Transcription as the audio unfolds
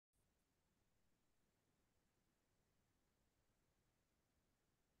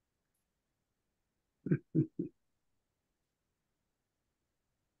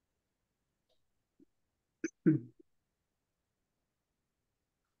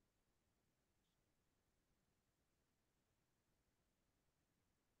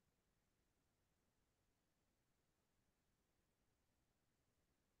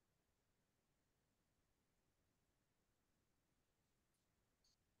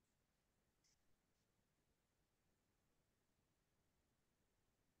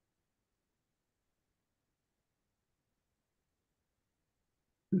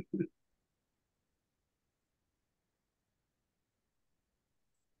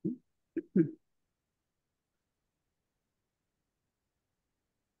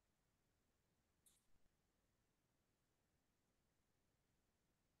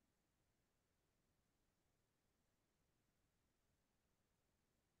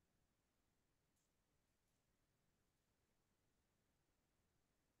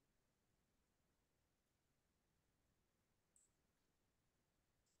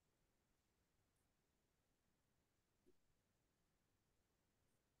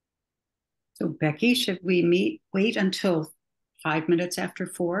So Becky, should we wait until 5 minutes after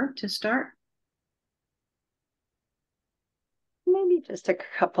 4 to start? Maybe just a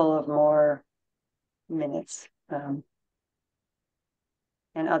couple of more minutes. And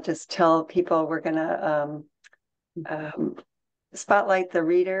I'll just tell people we're going to spotlight the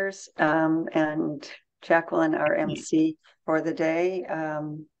readers, and Jacqueline, our MC for the day.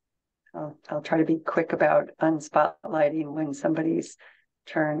 I'll try to be quick about unspotlighting when somebody's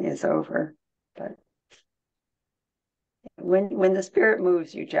turn is over. But when the spirit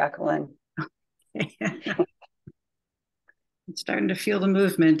moves you, Jacqueline. I'm starting to feel the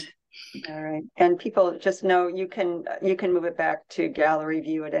movement. All right. And people just know you can move it back to gallery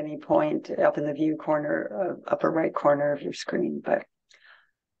view at any point up in the view corner, upper right corner of your screen. But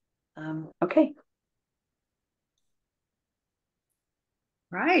okay.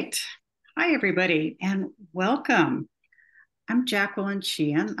 Right. Hi, everybody, and welcome. I'm Jacqueline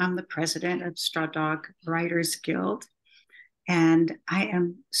Sheehan. I'm the president of Straw Dog Writers Guild, and I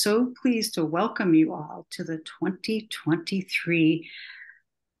am so pleased to welcome you all to the 2023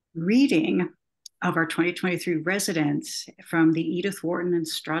 reading of our 2023 residents from the Edith Wharton and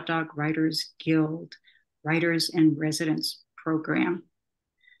Straw Dog Writers Guild Writers in Residence program.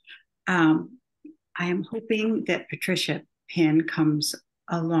 I am hoping that Patricia Penn comes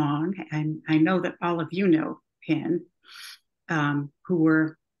along, and I know that all of you know Penn, who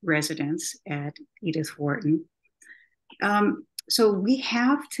were residents at Edith Wharton. So we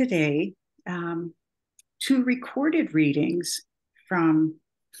have today 2 recorded readings from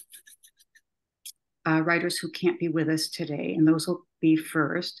writers who can't be with us today, and those will be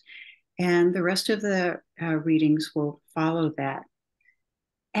first, and the rest of the readings will follow that.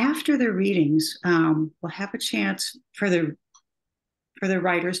 After the readings, we'll have a chance for the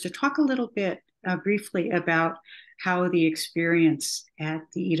writers to talk a little bit briefly about how the experience at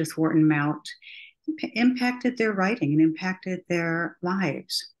the Edith Wharton Mount impacted their writing and impacted their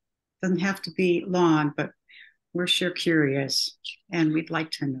lives. Doesn't have to be long, but we're sure curious and we'd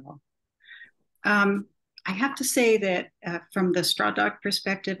like to know. I have to say that from the Straw Dog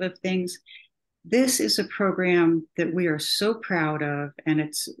perspective of things, this is a program that we are so proud of, and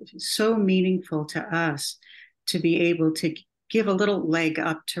it's so meaningful to us to be able to give a little leg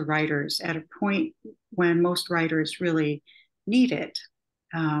up to writers at a point when most writers really need it,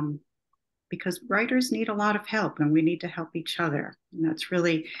 because writers need a lot of help and we need to help each other. And that's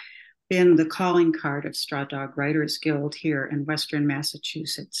really been the calling card of Straw Dog Writers Guild here in Western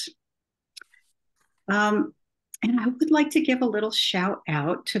Massachusetts. And I would like to give a little shout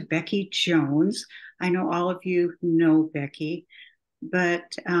out to Becky Jones. I know all of you know Becky,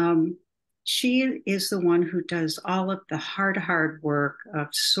 but she is the one who does all of the hard work of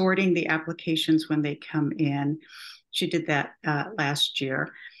sorting the applications when they come in. She did that last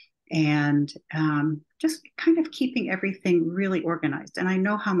year, and just kind of keeping everything really organized. And I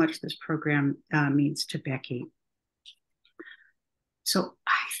know how much this program means to Becky. So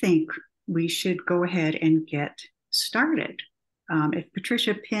I think we should go ahead and get started. If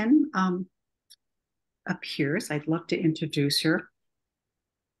Patricia Penn appears, I'd love to introduce her.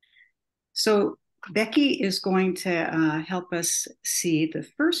 So Becky is going to help us see the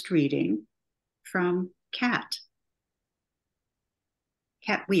first reading from Cat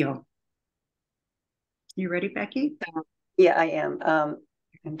Wheel. You ready, Becky? Yeah, I am.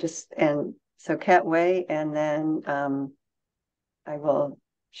 So Cat Way, and then I will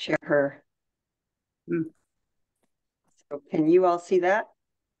share her. So can you all see that?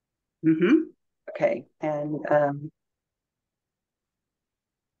 Mm-hmm. Okay, and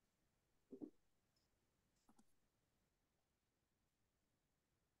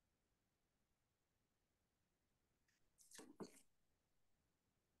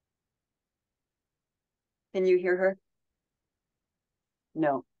Can you hear her?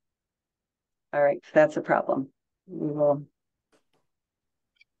 No. All right, that's a problem. We will.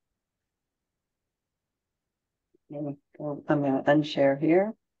 I'm going to unshare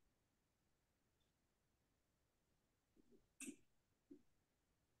here.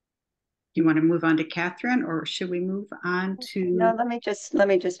 You want to move on to Katherine, or should we move on to? No, let me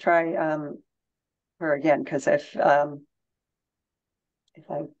just try her again, because if I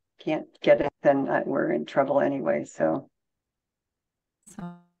can't get it, then we're in trouble anyway. So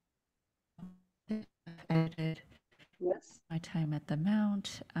edited yes, my time at the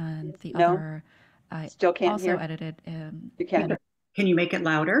Mount, and yes. the No, other I still can't also hear. edited. You can't. Can you make it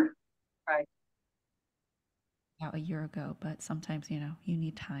louder? Right. About a year ago, but sometimes you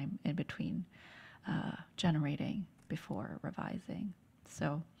need time in between generating before revising.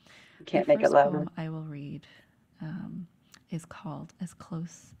 So You can't the make it first louder. poem I will read is called "As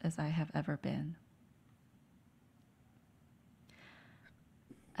Close as I Have Ever Been."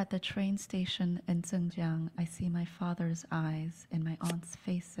 At the train station in Zhenjiang, I see my father's eyes in my aunt's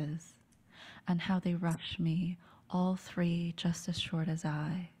faces, and how they rush me, all three just as short as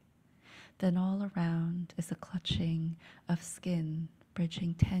I. Then all around is a clutching of skin,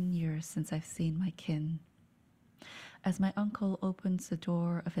 bridging 10 years since I've seen my kin. As my uncle opens the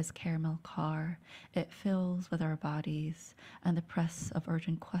door of his caramel car, it fills with our bodies and the press of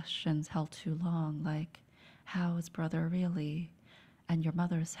urgent questions held too long, like, how is brother really? And your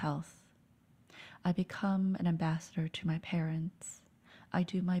mother's health. I become an ambassador to my parents. I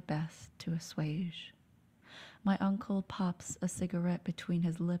do my best to assuage. My uncle pops a cigarette between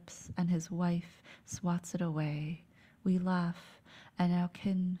his lips and his wife swats it away. We laugh, and our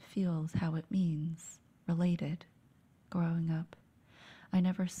kin feels how it means, related. Growing up, I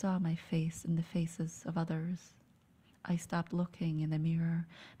never saw my face in the faces of others. I stopped looking in the mirror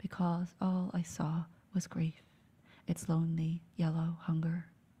because all I saw was grief, its lonely yellow hunger.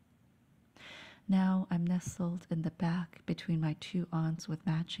 Now I'm nestled in the back between my two aunts with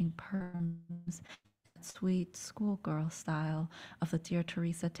matching perms, that sweet schoolgirl style of the dear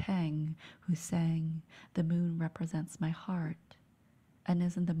Teresa Tang who sang, "The moon represents my heart." And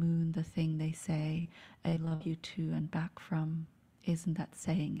isn't the moon the thing they say, "I love you to and back from"? Isn't that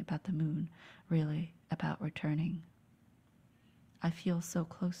saying about the moon really about returning? I feel so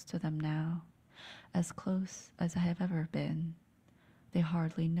close to them now, as close as I have ever been. They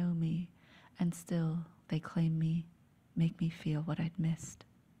hardly know me, and still they claim me, make me feel what I'd missed.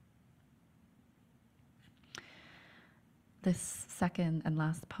 This second and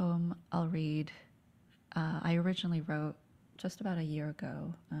last poem I'll read, I originally wrote just about a year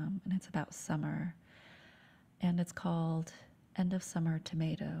ago, and it's about summer, and it's called End of Summer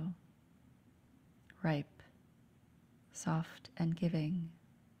Tomato. Ripe, soft and giving,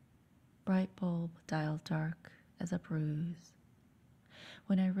 bright bulb dialed dark as a bruise.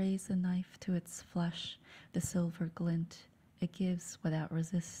 When I raise the knife to its flesh, the silver glint it gives without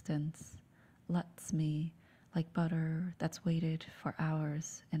resistance lets me like butter that's waited for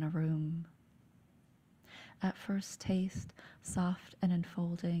hours in a room. At first taste, soft and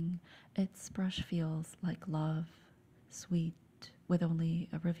enfolding, its brush feels like love, sweet with only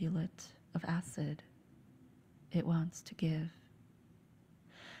a rivulet of acid. It wants to give.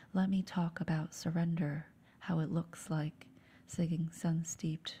 Let me talk about surrender, how it looks like, sitting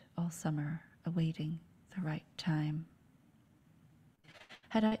sun-steeped all summer, awaiting the right time.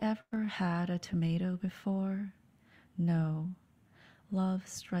 Had I ever had a tomato before? No. Love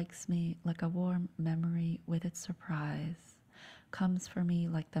strikes me like a warm memory with its surprise, comes for me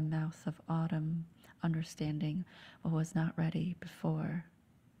like the mouth of autumn, understanding what was not ready before.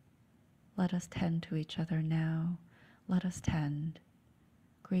 Let us tend to each other now. Let us tend.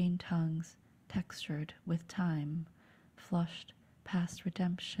 Green tongues textured with time, flushed past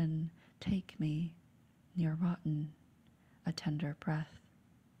redemption, take me near rotten, a tender breath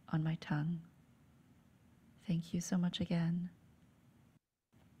on my tongue. Thank you so much again.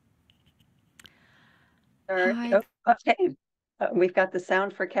 Hi. Okay. We've got the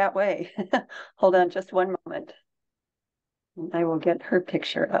sound for Cat Way. Hold on just one moment. I will get her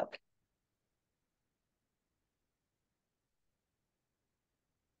picture up.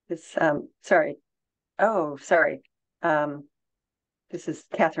 This, sorry. Oh, sorry. This is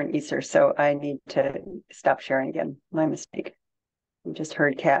Katherine Easer, so I need to stop sharing again. My mistake. You just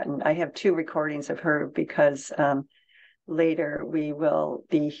heard Kat, and I have two recordings of her because later we will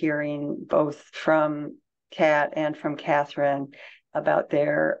be hearing both from Kat and from Katherine about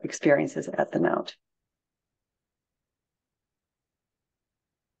their experiences at the Mount.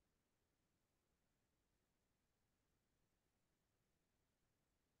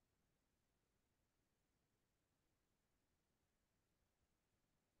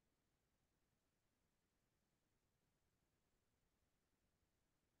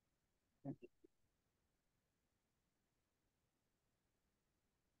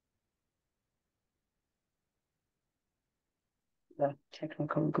 the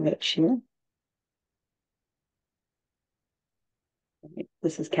technical glitch here.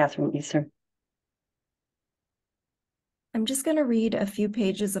 This is Katherine Easter. I'm just going to read a few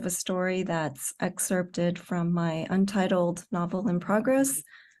pages of a story that's excerpted from my untitled novel in progress.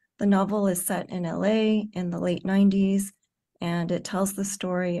 The novel is set in LA in the late 90s, and it tells the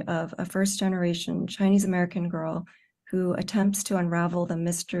story of a first-generation Chinese-American girl who attempts to unravel the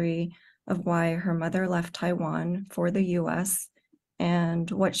mystery of why her mother left Taiwan for the US and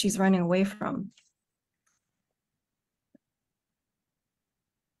what she's running away from.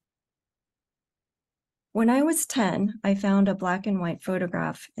 When I was 10, I found a black and white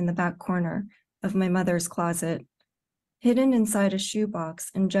photograph in the back corner of my mother's closet. Hidden inside a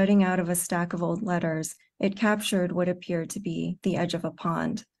shoebox and jutting out of a stack of old letters, it captured what appeared to be the edge of a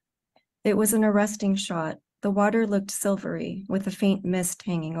pond. It was an arresting shot. The water looked silvery, with a faint mist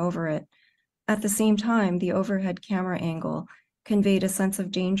hanging over it. At the same time, the overhead camera angle conveyed a sense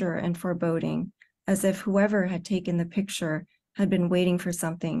of danger and foreboding, as if whoever had taken the picture had been waiting for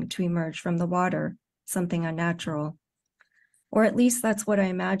something to emerge from the water, something unnatural. Or at least that's what I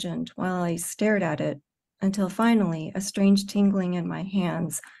imagined while I stared at it, until finally a strange tingling in my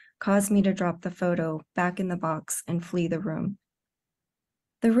hands caused me to drop the photo back in the box and flee the room.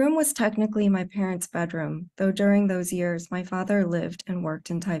 The room was technically my parents' bedroom, though during those years my father lived and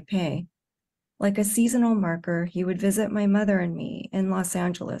worked in Taipei. Like a seasonal marker, he would visit my mother and me in Los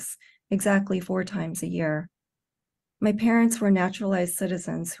Angeles exactly 4 times a year. My parents were naturalized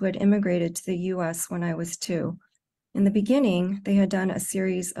citizens who had immigrated to the US when I was 2. In the beginning, they had done a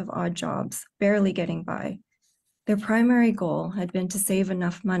series of odd jobs, barely getting by. Their primary goal had been to save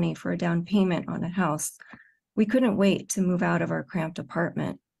enough money for a down payment on a house. We couldn't wait to move out of our cramped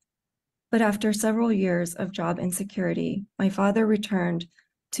apartment. But after several years of job insecurity, my father returned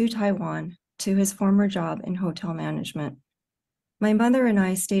to Taiwan to his former job in hotel management. My mother and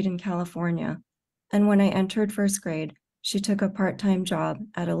I stayed in California, and when I entered 1st grade, she took a part-time job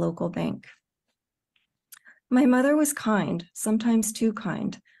at a local bank. My mother was kind, sometimes too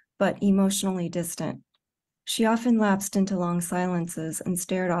kind, but emotionally distant. She often lapsed into long silences and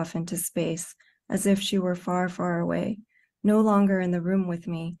stared off into space, as if she were far, far away, no longer in the room with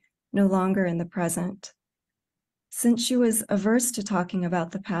me, no longer in the present. Since she was averse to talking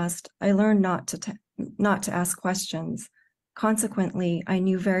about the past, I learned not to ask questions. Consequently, I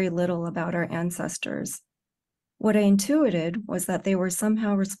knew very little about our ancestors. What I intuited was that they were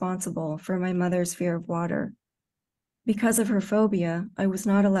somehow responsible for my mother's fear of water. Because of her phobia, I was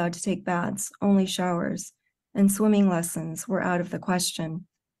not allowed to take baths, only showers, and swimming lessons were out of the question.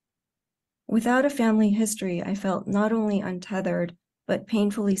 Without a family history, I felt not only untethered, but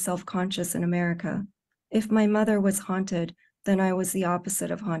painfully self-conscious in America. If my mother was haunted, then I was the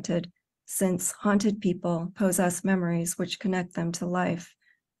opposite of haunted, since haunted people possess memories which connect them to life.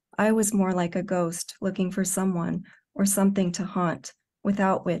 I was more like a ghost looking for someone or something to haunt,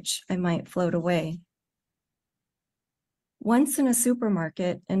 without which I might float away. Once in a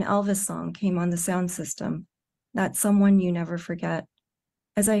supermarket, an Elvis song came on the sound system, "That's Someone You Never Forget."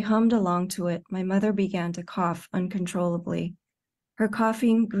 As I hummed along to it, my mother began to cough uncontrollably. Her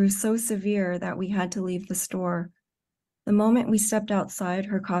coughing grew so severe that we had to leave the store. The moment we stepped outside,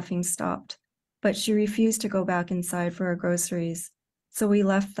 her coughing stopped, but she refused to go back inside for her groceries, so we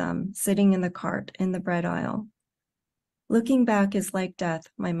left them, sitting in the cart in the bread aisle. "Looking back is like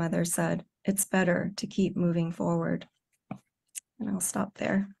death," my mother said. "It's better to keep moving forward." And I'll stop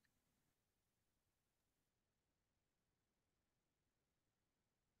there.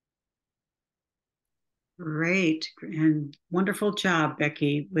 Great and wonderful job,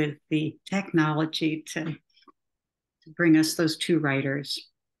 Becky, with the technology to bring us those 2 writers.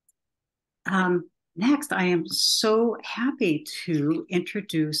 Next, I am so happy to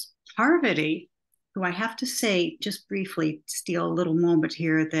introduce Parvati, who I have to say, just briefly, steal a little moment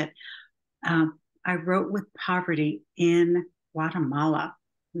here, that I wrote with Parvati in Guatemala.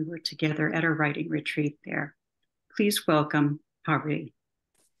 We were together at a writing retreat there. Please welcome Parvati.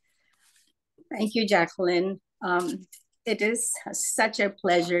 Thank you, Jacqueline. It is such a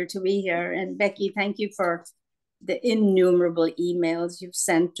pleasure to be here. And Becky, thank you for the innumerable emails you've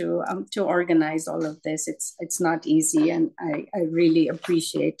sent to organize all of this. It's not easy, and I really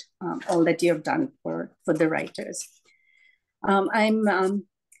appreciate all that you have done for the writers. I'm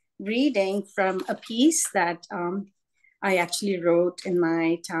reading from a piece that I actually wrote in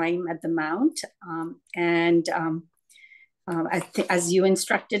my time at the Mount, as you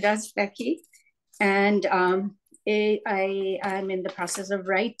instructed us, Becky. And I'm in the process of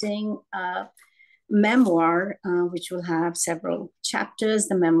writing a memoir, which will have several chapters.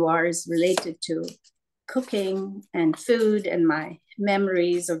 The memoir is related to cooking and food and my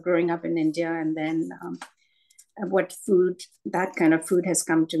memories of growing up in India, and then what food, that kind of food has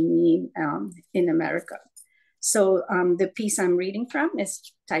come to me in America. So the piece I'm reading from is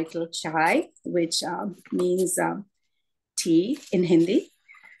titled Chai, which means tea in Hindi.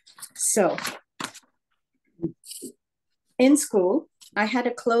 So in school, I had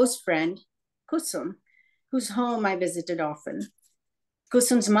a close friend, Kusum, whose home I visited often.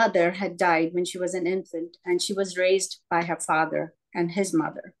 Kusum's mother had died when she was an infant, and she was raised by her father and his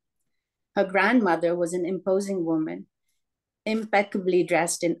mother. Her grandmother was an imposing woman, impeccably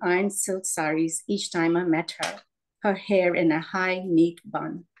dressed in iron silk saris each time I met her hair in a high, neat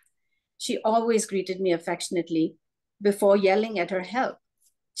bun. She always greeted me affectionately before yelling at her help,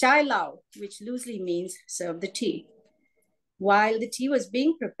 "Chai lao," which loosely means serve the tea. While the tea was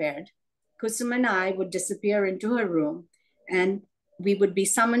being prepared, Kusum and I would disappear into her room, and we would be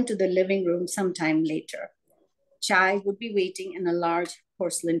summoned to the living room sometime later. Chai would be waiting in a large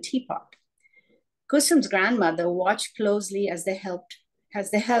porcelain teapot. Kusum's grandmother watched closely as the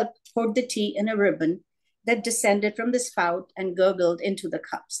help poured the tea in a ribbon that descended from the spout and gurgled into the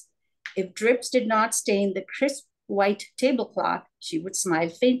cups. If drips did not stain the crisp white tablecloth, she would smile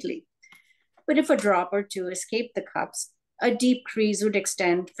faintly. But if a drop or two escaped the cups, a deep crease would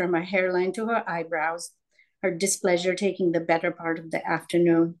extend from her hairline to her eyebrows, her displeasure taking the better part of the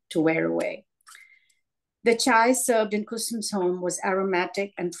afternoon to wear away. The chai served in Kusum's home was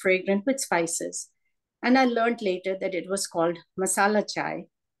aromatic and fragrant with spices, and I learned later that it was called masala chai,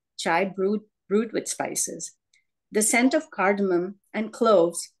 chai brewed with spices. The scent of cardamom and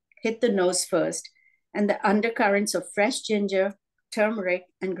cloves hit the nose first, and the undercurrents of fresh ginger, turmeric,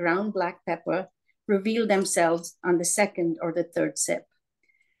 and ground black pepper revealed themselves on the second or the third sip.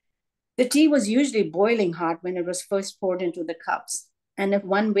 The tea was usually boiling hot when it was first poured into the cups, and if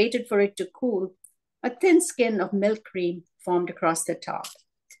one waited for it to cool, a thin skin of milk cream formed across the top.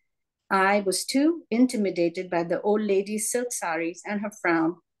 I was too intimidated by the old lady's silk saris and her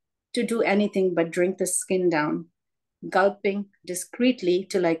frown to do anything but drink the skin down, gulping discreetly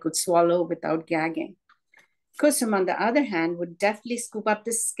till I could swallow without gagging. Kusum, on the other hand, would deftly scoop up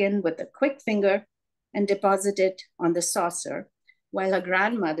the skin with a quick finger and deposit it on the saucer, while her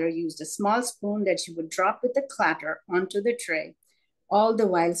grandmother used a small spoon that she would drop with a clatter onto the tray, all the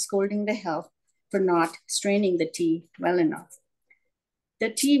while scolding the help for not straining the tea well enough. The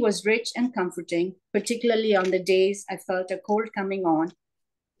tea was rich and comforting, particularly on the days I felt a cold coming on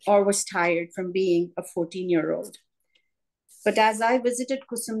or was tired from being a 14-year-old. But as I visited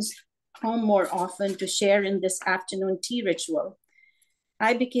Kusum's home more often to share in this afternoon tea ritual,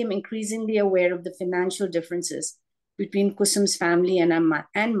 I became increasingly aware of the financial differences between Kusum's family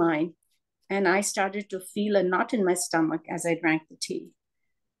and mine, and I started to feel a knot in my stomach as I drank the tea.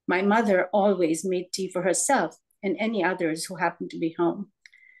 My mother always made tea for herself and any others who happened to be home.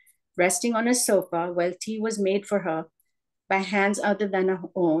 Resting on a sofa while tea was made for her by hands other than her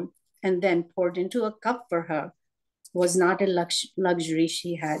own and then poured into a cup for her was not a luxury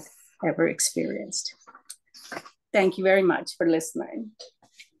she had ever experienced. Thank you very much for listening.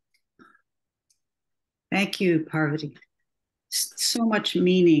 Thank you, Parvati. So much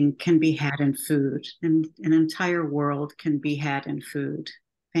meaning can be had in food, and an entire world can be had in food.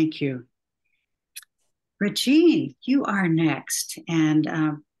 Thank you. Regine, you are next. And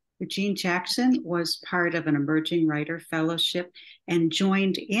Regine Jackson was part of an Emerging Writer Fellowship and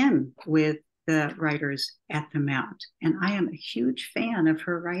joined in with the writers at the Mount. And I am a huge fan of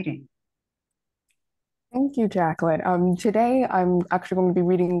her writing. Thank you, Jacqueline. Today, I'm actually going to be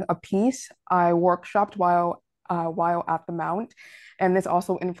reading a piece I workshopped while at the Mount, and this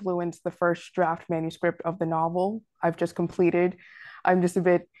also influenced the first draft manuscript of the novel I've just completed. I'm just a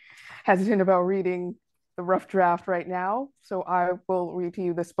bit hesitant about reading the rough draft right now, so I will read to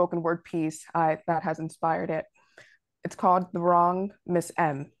you the spoken word piece that has inspired it. It's called The Wrong Miss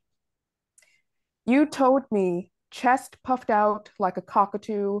M. You told me, chest puffed out like a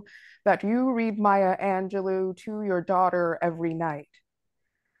cockatoo, that you read Maya Angelou to your daughter every night.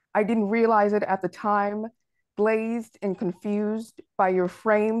 I didn't realize it at the time, glazed and confused by your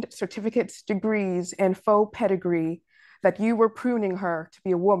framed certificates, degrees, and faux pedigree, that you were pruning her to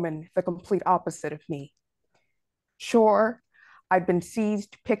be a woman, the complete opposite of me. Sure, I'd been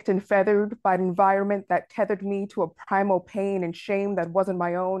seized, picked, and feathered by an environment that tethered me to a primal pain and shame that wasn't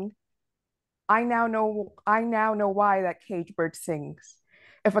my own. I now know why that cage bird sings.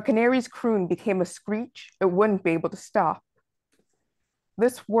 If a canary's croon became a screech, it wouldn't be able to stop.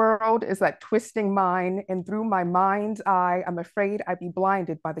 This world is that twisting mine, and through my mind's eye, I'm afraid I'd be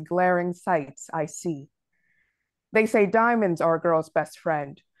blinded by the glaring sights I see. They say diamonds are a girl's best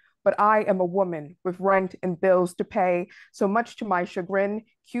friend. But I am a woman with rent and bills to pay, so much to my chagrin,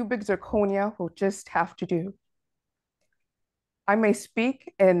 cubic zirconia will just have to do. I may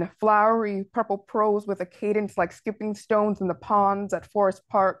speak in flowery purple prose with a cadence like skipping stones in the ponds at Forest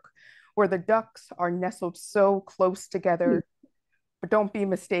Park, where the ducks are nestled so close together. But don't be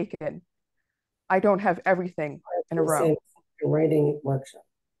mistaken, I don't have everything in a row. Writing workshop.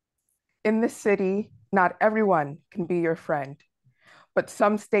 In this city, not everyone can be your friend, but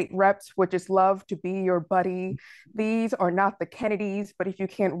some state reps would just love to be your buddy. These are not the Kennedys, but if you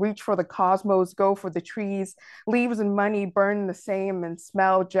can't reach for the cosmos, go for the trees. Leaves and money burn the same and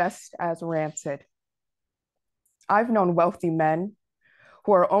smell just as rancid. I've known wealthy men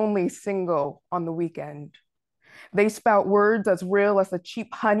who are only single on the weekend. They spout words as real as the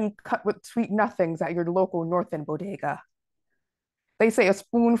cheap honey cut with sweet nothings at your local North End bodega. They say a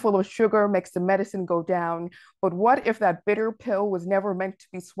spoonful of sugar makes the medicine go down, but what if that bitter pill was never meant to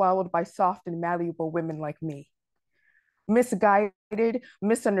be swallowed by soft and malleable women like me? Misguided,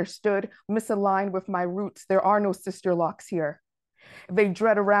 misunderstood, misaligned with my roots, there are no sister locks here. They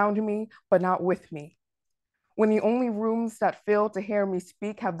dread around me, but not with me. When the only rooms that fill to hear me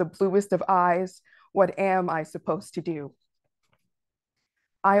speak have the bluest of eyes, what am I supposed to do?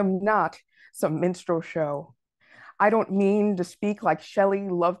 I am not some minstrel show. I don't mean to speak like Shelley,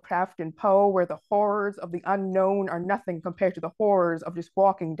 Lovecraft, and Poe, where the horrors of the unknown are nothing compared to the horrors of just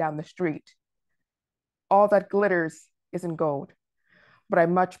walking down the street. All that glitters isn't gold, but I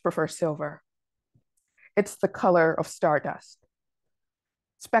much prefer silver. It's the color of stardust.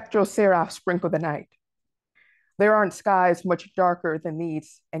 Spectral seraphs sprinkle the night. There aren't skies much darker than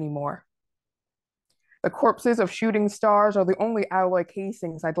these anymore. The corpses of shooting stars are the only alloy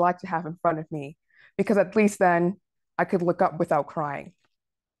casings I'd like to have in front of me, because at least then I could look up without crying.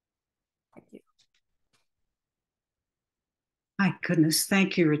 Thank you. My goodness,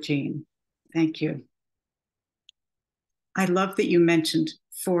 thank you, Regine. Thank you. I love that you mentioned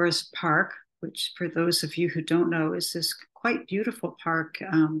Forest Park, which for those of you who don't know is this quite beautiful park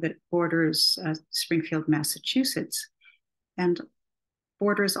that borders Springfield, Massachusetts, and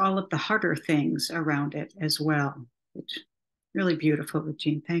borders all of the harder things around it as well, which really beautiful,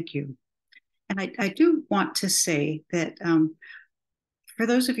 Regine. Thank you. And I do want to say that for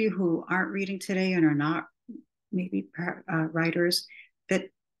those of you who aren't reading today and are not maybe writers, that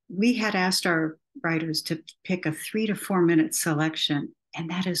we had asked our writers to pick a 3 to 4 minute selection, and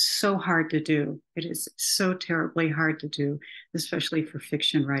that is so hard to do. It is so terribly hard to do, especially for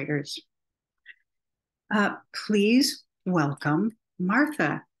fiction writers. Please welcome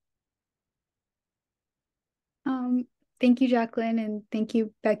Martha. Thank you, Jacqueline, and thank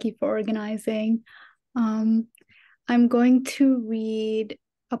you, Becky, for organizing. I'm going to read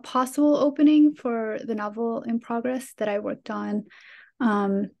a possible opening for the novel in progress that I worked on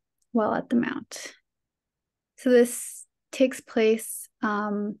while at the Mount. So this takes place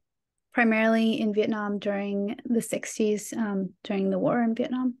primarily in Vietnam during the 60s, during the war in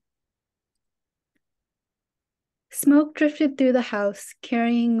Vietnam. Smoke drifted through the house,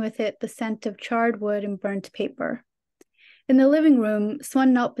 carrying with it the scent of charred wood and burnt paper. In the living room,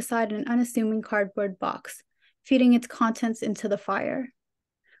 Swan knelt beside an unassuming cardboard box, feeding its contents into the fire.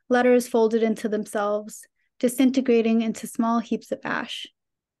 Letters folded into themselves, disintegrating into small heaps of ash.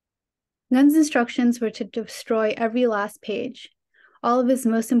 Nguyen's instructions were to destroy every last page, all of his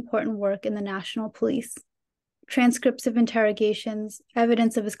most important work in the National Police. Transcripts of interrogations,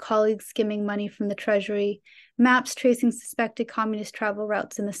 evidence of his colleagues skimming money from the Treasury, maps tracing suspected communist travel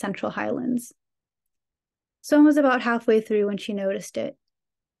routes in the Central Highlands. Swan was about halfway through when she noticed it.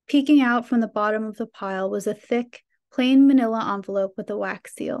 Peeking out from the bottom of the pile was a thick, plain manila envelope with a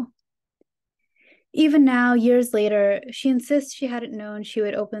wax seal. Even now, years later, she insists she hadn't known she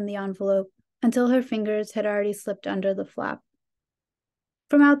would open the envelope until her fingers had already slipped under the flap.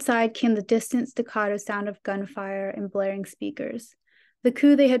 From outside came the distant staccato sound of gunfire and blaring speakers. The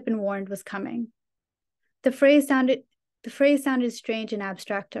coup they had been warned was coming. The phrase sounded strange and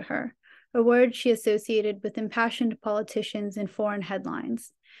abstract to her, a word she associated with impassioned politicians in foreign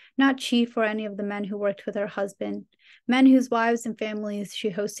headlines, not Chief or any of the men who worked with her husband, men whose wives and families she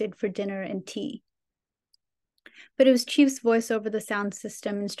hosted for dinner and tea. But it was Chief's voice over the sound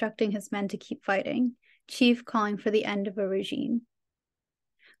system instructing his men to keep fighting, Chief calling for the end of a regime.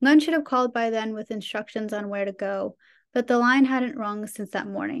 Nguyen should have called by then with instructions on where to go, but the line hadn't rung since that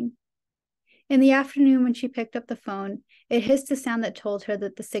morning. In the afternoon, when she picked up the phone, it hissed a sound that told her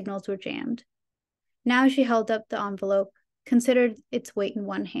that the signals were jammed. Now she held up the envelope, considered its weight in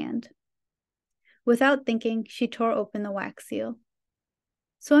one hand. Without thinking, she tore open the wax seal.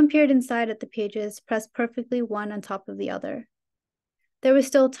 Swan peered inside at the pages, pressed perfectly one on top of the other. There was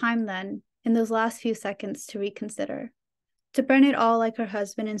still time then, in those last few seconds, to reconsider, to burn it all like her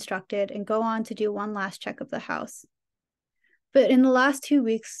husband instructed and go on to do one last check of the house. But in the last 2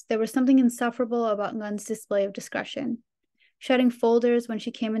 weeks, there was something insufferable about Nguyen's display of discretion, shutting folders when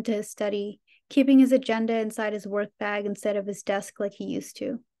she came into his study, keeping his agenda inside his work bag instead of his desk like he used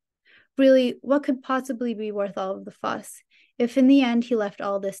to. Really, what could possibly be worth all of the fuss, if in the end he left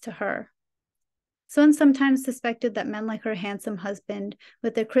all this to her? Swan sometimes suspected that men like her handsome husband,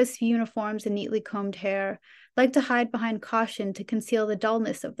 with their crisp uniforms and neatly combed hair, liked to hide behind caution to conceal the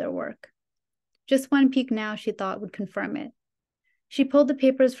dullness of their work. Just one peek now, she thought, would confirm it. She pulled the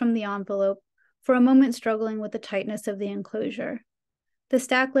papers from the envelope, for a moment struggling with the tightness of the enclosure. The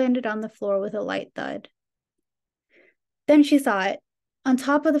stack landed on the floor with a light thud. Then she saw it. On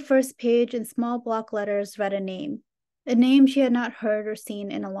top of the first page, in small block letters, read a name she had not heard or seen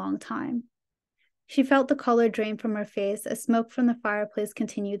in a long time. She felt the color drain from her face as smoke from the fireplace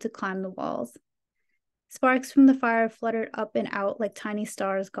continued to climb the walls. Sparks from the fire fluttered up and out like tiny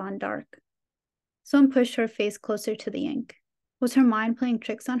stars gone dark. Someone pushed her face closer to the ink. Was her mind playing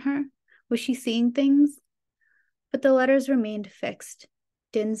tricks on her? Was she seeing things? But the letters remained fixed.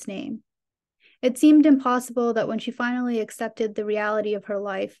 Din's name. It seemed impossible that when she finally accepted the reality of her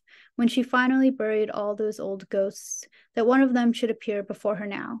life, when she finally buried all those old ghosts, that one of them should appear before her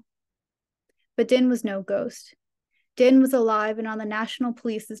now. But Din was no ghost. Din was alive and on the National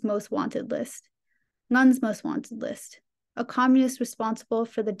Police's most wanted list. Nguyen's most wanted list. A communist responsible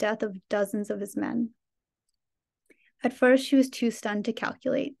for the death of dozens of his men. At first, she was too stunned to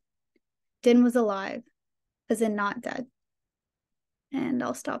calculate. Din was alive, as in not dead. And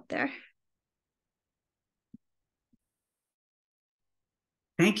I'll stop there.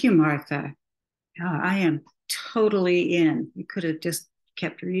 Thank you, Martha. Oh, I am totally in. You could have just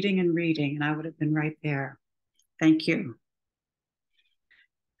kept reading and reading, and I would have been right there. Thank you.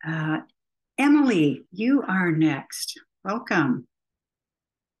 Emily, you are next. Welcome.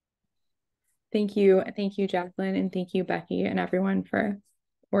 Thank you. Thank you, Jacqueline, and thank you, Becky, and everyone for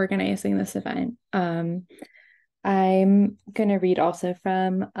organizing this event. I'm going to read also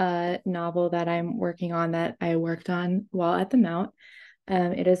from a novel that I'm working on that I worked on while at the Mount.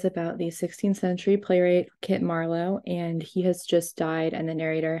 It is about the 16th century playwright Kit Marlowe, and he has just died, and the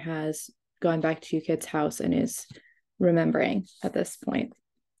narrator has gone back to Kit's house and is remembering at this point.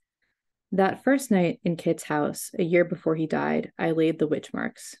 That first night in Kit's house, a year before he died, I laid the witch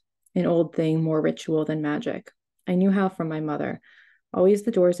marks, an old thing more ritual than magic. I knew how from my mother, always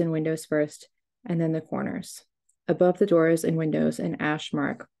the doors and windows first, and then the corners. Above the doors and windows, an ash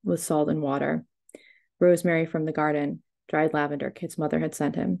mark with salt and water. Rosemary from the garden, dried lavender Kit's mother had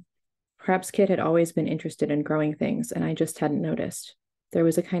sent him. Perhaps Kit had always been interested in growing things, and I just hadn't noticed. There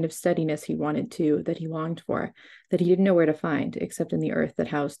was a kind of steadiness he wanted too, that he longed for, that he didn't know where to find, except in the earth that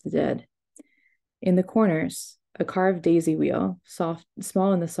housed the dead. In the corners, a carved daisy wheel,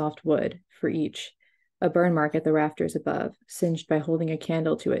 small in the soft wood, for each, a burn mark at the rafters above, singed by holding a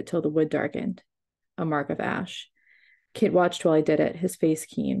candle to it till the wood darkened, a mark of ash. Kit watched while I did it, his face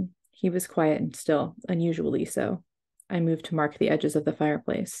keen. He was quiet and still, unusually so. I moved to mark the edges of the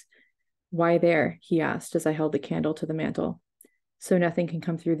fireplace. Why there? He asked as I held the candle to the mantel. So nothing can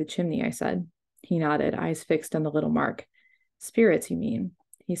come through the chimney, I said. He nodded, eyes fixed on the little mark. Spirits, you mean?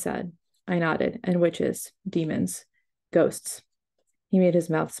 He said. I nodded. And witches, demons, ghosts. He made his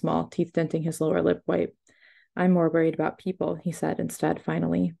mouth small, teeth denting his lower lip white. I'm more worried about people, he said instead,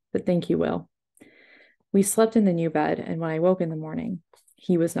 finally. But thank you, Will. We slept in the new bed, and when I woke in the morning,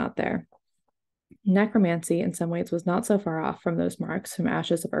 he was not there. Necromancy, in some ways, was not so far off from those marks from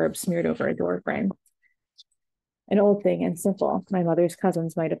ashes of herbs smeared over a door frame. An old thing and simple. My mother's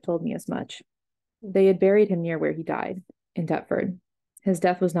cousins might have told me as much. They had buried him near where he died, in Deptford. His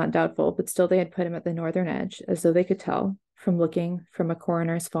death was not doubtful, but still they had put him at the northern edge, as though they could tell, from looking, from a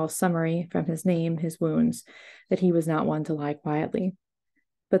coroner's false summary, from his name, his wounds, that he was not one to lie quietly.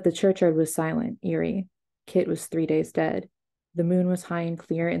 But the churchyard was silent, eerie. Kit was 3 days dead. The moon was high and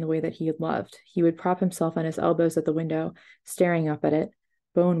clear in the way that he had loved. He would prop himself on his elbows at the window, staring up at it,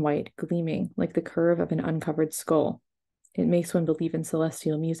 bone-white, gleaming, like the curve of an uncovered skull. It makes one believe in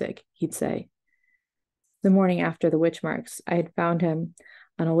celestial music, he'd say. The morning after the witch marks, I had found him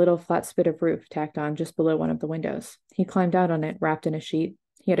on a little flat spit of roof tacked on just below one of the windows. He climbed out on it, wrapped in a sheet.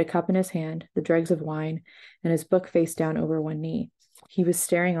 He had a cup in his hand, the dregs of wine, and his book face down over one knee. He was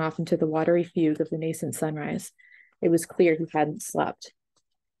staring off into the watery fugue of the nascent sunrise. It was clear he hadn't slept.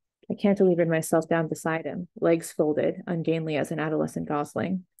 I cantilevered myself down beside him, legs folded, ungainly as an adolescent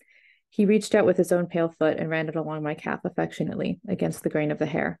gosling. He reached out with his own pale foot and ran it along my calf affectionately, against the grain of the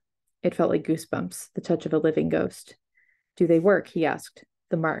hair. It felt like goosebumps, the touch of a living ghost. Do they work? He asked.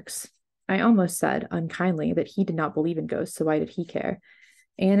 The marks. I almost said, unkindly, that he did not believe in ghosts, so why did he care?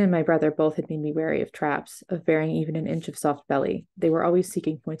 Anne and my brother both had made me wary of traps, of bearing even an inch of soft belly. They were always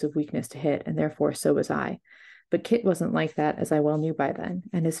seeking points of weakness to hit, and therefore so was I. But Kit wasn't like that, as I well knew by then,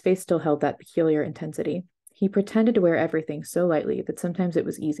 and his face still held that peculiar intensity. He pretended to wear everything so lightly that sometimes it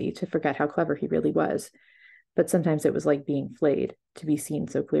was easy to forget how clever he really was. But sometimes it was like being flayed, to be seen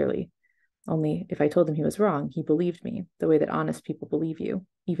so clearly. Only, if I told him he was wrong, he believed me, the way that honest people believe you,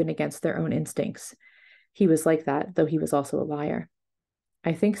 even against their own instincts. He was like that, though he was also a liar.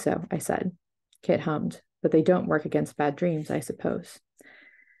 I think so, I said. Kit hummed. But they don't work against bad dreams, I suppose.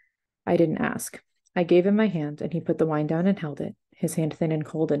 I didn't ask. I gave him my hand, and he put the wine down and held it, his hand thin and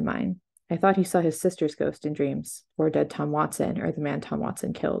cold in mine. I thought he saw his sister's ghost in dreams, or dead Tom Watson, or the man Tom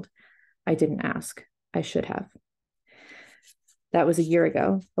Watson killed. I didn't ask. I should have. That was a year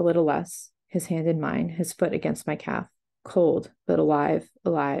ago, a little less, his hand in mine, his foot against my calf, cold, but alive,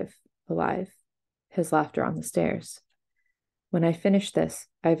 alive, alive, his laughter on the stairs. When I finished this,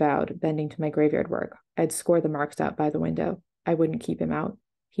 I vowed, bending to my graveyard work, I'd score the marks out by the window. I wouldn't keep him out.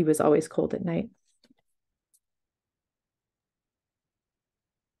 He was always cold at night.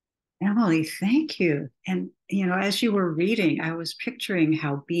 Emily, thank you. And, as you were reading, I was picturing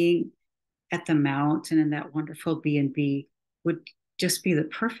how being at the Mount and in that wonderful B&B would just be the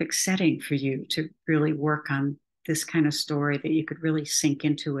perfect setting for you to really work on this kind of story, that you could really sink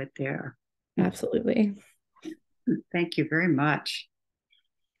into it there. Absolutely. Thank you very much.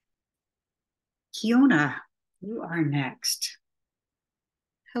 Keeonna, you are next.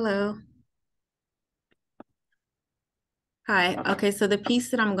 Hello. Hi. Okay, so the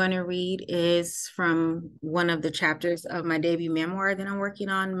piece that I'm going to read is from one of the chapters of my debut memoir that I'm working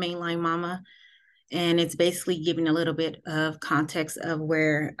on, Mainline Mama. And it's basically giving a little bit of context of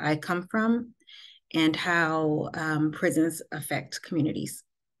where I come from and how prisons affect communities.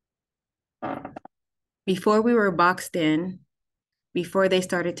 Before we were boxed in, before they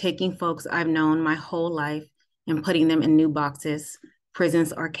started taking folks I've known my whole life and putting them in new boxes,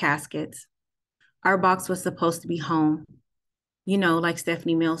 prisons or caskets, our box was supposed to be home. You know, like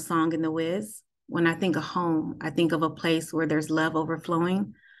Stephanie Mills' song in The Wiz, when I think of home, I think of a place where there's love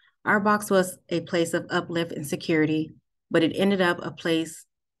overflowing. Our box was a place of uplift and security, but it ended up a place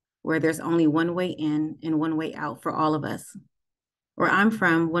where there's only one way in and one way out for all of us. Where I'm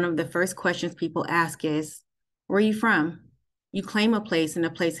from, one of the first questions people ask is, where are you from? You claim a place and the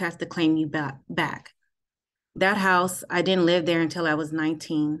place has to claim you back. That house, I didn't live there until I was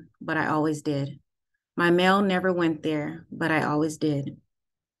 19, but I always did. My mail never went there, but I always did.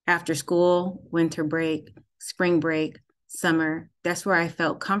 After school, winter break, spring break, summer, that's where I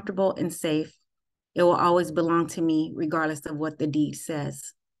felt comfortable and safe. It will always belong to me, regardless of what the deed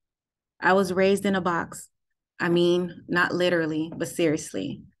says. I was raised in a box. I mean, not literally, but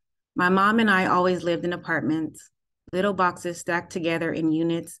seriously. My mom and I always lived in apartments, little boxes stacked together in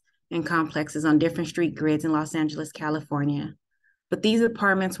units and complexes on different street grids in Los Angeles, California. But these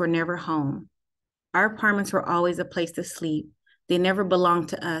apartments were never home. Our apartments were always a place to sleep. They never belonged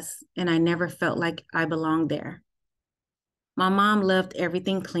to us, and I never felt like I belonged there. My mom loved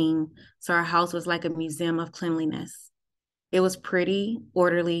everything clean, so our house was like a museum of cleanliness. It was pretty,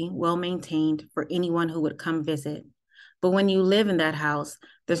 orderly, well-maintained for anyone who would come visit. But when you live in that house,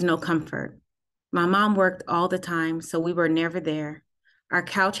 there's no comfort. My mom worked all the time, so we were never there. Our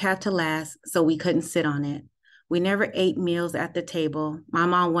couch had to last, so we couldn't sit on it. We never ate meals at the table. My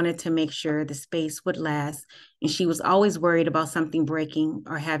mom wanted to make sure the space would last, and she was always worried about something breaking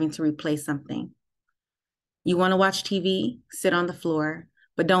or having to replace something. You want to watch TV? Sit on the floor,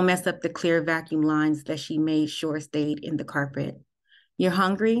 but don't mess up the clear vacuum lines that she made sure stayed in the carpet. You're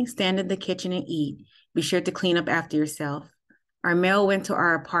hungry? Stand in the kitchen and eat. Be sure to clean up after yourself. Our mail went to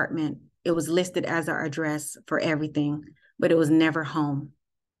our apartment. It was listed as our address for everything, but it was never home.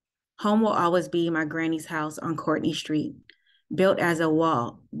 Home will always be my granny's house on Courtney Street, built as a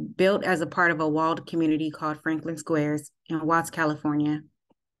part of a walled community called Franklin Squares in Watts, California.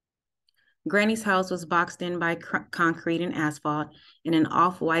 Granny's house was boxed in by concrete and asphalt and an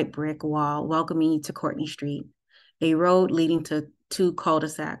off-white brick wall welcoming you to Courtney Street, a road leading to 2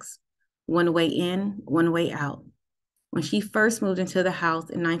 cul-de-sacs, one way in, one way out. When she first moved into the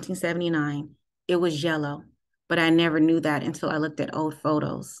house in 1979, it was yellow, but I never knew that until I looked at old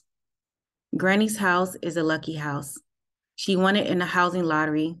photos. Granny's house is a lucky house. She won it in the housing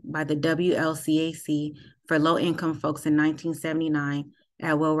lottery by the WLCAC for low-income folks in 1979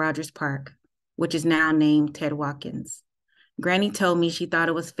 at Will Rogers Park, which is now named Ted Watkins. Granny told me she thought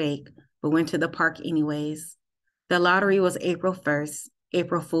it was fake, but went to the park anyways. The lottery was April 1st,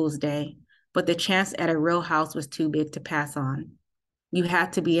 April Fool's Day. but the chance at a real house was too big to pass on. You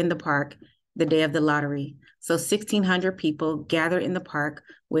had to be in the park the day of the lottery. So 1,600 people gathered in the park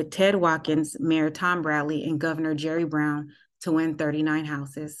with Ted Watkins, Mayor Tom Bradley, and Governor Jerry Brown to win 39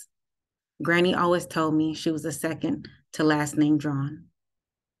 houses. Granny always told me she was the second to last name drawn.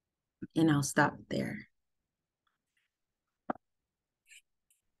 And I'll stop there.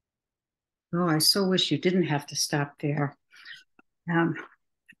 Oh, I so wish you didn't have to stop there.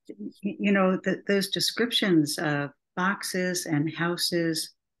 You know, those descriptions of boxes and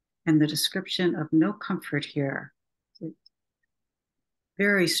houses and the description of no comfort here.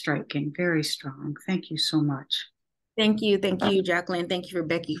 Very striking, very strong. Thank you so much. Thank you, Jacqueline. Thank you for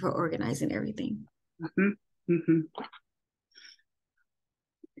Becky for organizing everything.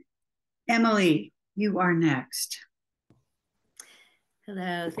 Emily, you are next.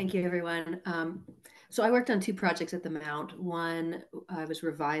 Hello, thank you, everyone. So I worked on 2 projects at the Mount. One, I was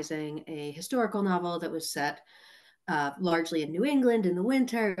revising a historical novel that was set largely in New England in the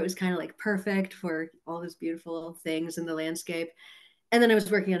winter. It was kind of like perfect for all those beautiful things in the landscape. And then I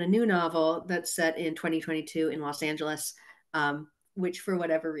was working on a new novel that's set in 2022 in Los Angeles, which for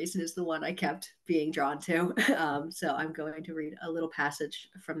whatever reason is the one I kept being drawn to. So I'm going to read a little passage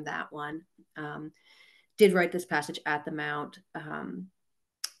from that one. Did write this passage at the Mount.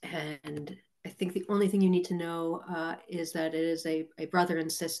 And I think the only thing you need to know is that it is a brother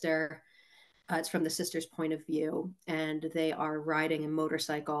and sister. It's from the sister's point of view, and they are riding a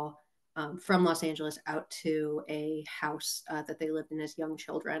motorcycle from Los Angeles out to a house that they lived in as young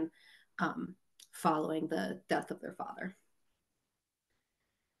children following the death of their father.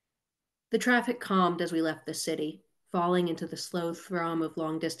 The traffic calmed as we left the city, falling into the slow thrum of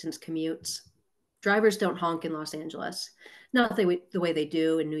long-distance commutes. Drivers don't honk in Los Angeles, not the way they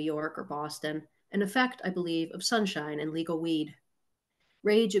do in New York or Boston, an effect, I believe, of sunshine and legal weed.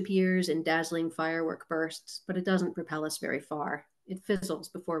 Rage appears in dazzling firework bursts, but it doesn't propel us very far. It fizzles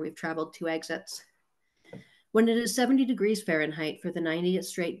before we've traveled 2 exits. When it is 70 degrees Fahrenheit for the 90th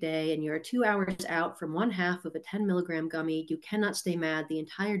straight day and you're 2 hours out from 1/2 of a 10 milligram gummy, you cannot stay mad the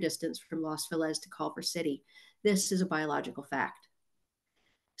entire distance from Los Feliz to Culver City. This is a biological fact.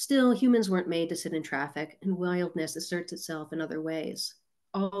 Still, humans weren't made to sit in traffic, and wildness asserts itself in other ways.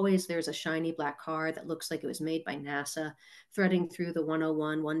 Always there's a shiny black car that looks like it was made by NASA, threading through the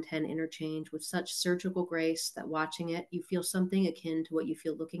 101-110 interchange with such surgical grace that watching it, you feel something akin to what you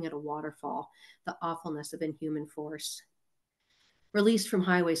feel looking at a waterfall, the awfulness of inhuman force. Released from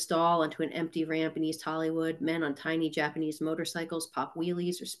highway stall onto an empty ramp in East Hollywood, men on tiny Japanese motorcycles pop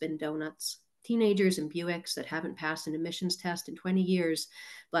wheelies or spin donuts. Teenagers in Buicks that haven't passed an emissions test in 20 years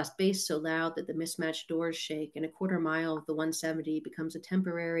blast bass so loud that the mismatched doors shake, and a quarter mile of the 170 becomes a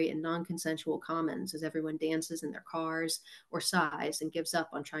temporary and non-consensual commons as everyone dances in their cars or sighs and gives up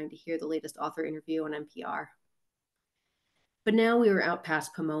on trying to hear the latest author interview on NPR. But now we were out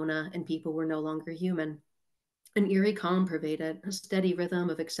past Pomona, and people were no longer human. An eerie calm pervaded, a steady rhythm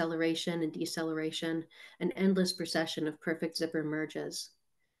of acceleration and deceleration, an endless procession of perfect zipper merges.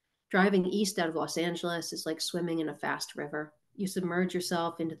 Driving east out of Los Angeles is like swimming in a fast river. You submerge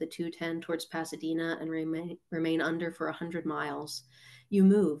yourself into the 210 towards Pasadena and remain under for 100 miles. You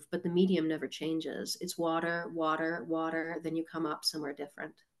move, but the medium never changes. It's water, water, water, then you come up somewhere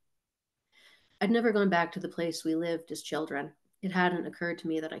different. I'd never gone back to the place we lived as children. It hadn't occurred to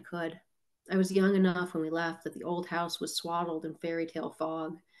me that I could. I was young enough when we left that the old house was swaddled in fairy tale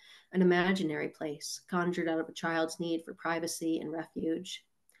fog, an imaginary place conjured out of a child's need for privacy and refuge.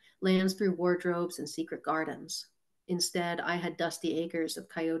 Lands through wardrobes and secret gardens. Instead, I had dusty acres of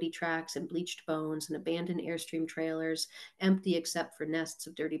coyote tracks and bleached bones and abandoned Airstream trailers, empty except for nests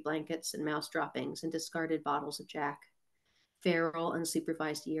of dirty blankets and mouse droppings and discarded bottles of Jack. Feral,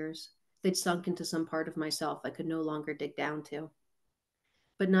 unsupervised years. They'd sunk into some part of myself I could no longer dig down to.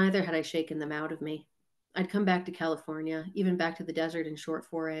 But neither had I shaken them out of me. I'd come back to California, even back to the desert in short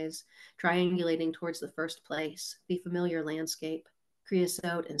forays, triangulating towards the first place, the familiar landscape.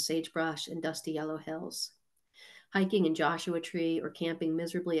 Creosote and sagebrush and dusty yellow hills. Hiking in Joshua Tree or camping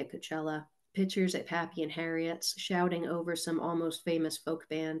miserably at Coachella, pictures at Pappy and Harriet's, shouting over some almost famous folk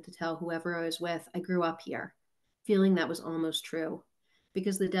band to tell whoever I was with I grew up here, feeling that was almost true,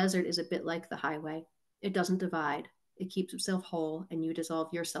 because the desert is a bit like the highway. It doesn't divide. It keeps itself whole, and you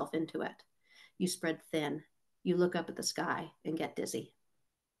dissolve yourself into it. You spread thin. You look up at the sky and get dizzy.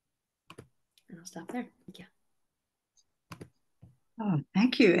 And I'll stop there. Thank you. Oh,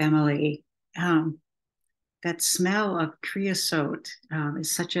 thank you, Emily. That smell of creosote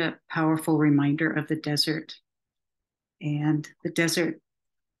is such a powerful reminder of the desert. And the desert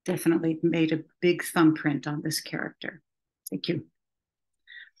definitely made a big thumbprint on this character. Thank you.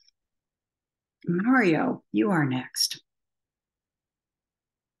 Mario, you are next.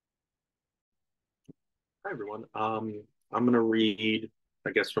 Hi, everyone. I'm going to read,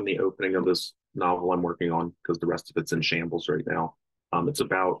 I guess, from the opening of this novel I'm working on, because the rest of it's in shambles right now. It's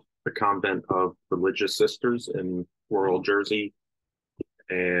about the convent of religious sisters in rural Jersey,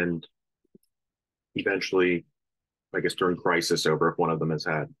 and eventually, I guess, during crisis over if one of them has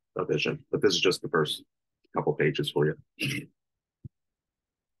had a vision. But this is just the first couple pages for you.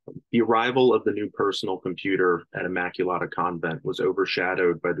 The arrival of the new personal computer at Immaculata Convent was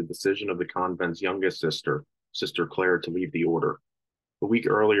overshadowed by the decision of the convent's youngest sister, Sister Claire, to leave the order. A week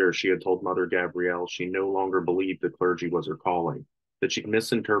earlier, she had told Mother Gabrielle she no longer believed the clergy was her calling, that she'd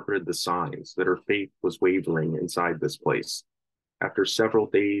misinterpreted the signs, that her faith was wavering inside this place. After several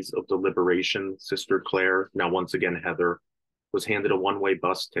days of deliberation, Sister Claire, now once again Heather, was handed a one-way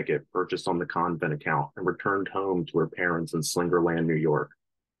bus ticket purchased on the convent account and returned home to her parents in Slingerland, New York.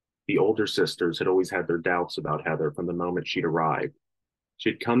 The older sisters had always had their doubts about Heather from the moment she'd arrived. She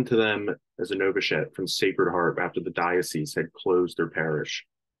had come to them as a novitiate from Sacred Heart after the diocese had closed their parish.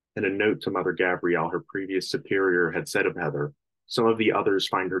 In a note to Mother Gabrielle, her previous superior had said of Heather, "Some of the others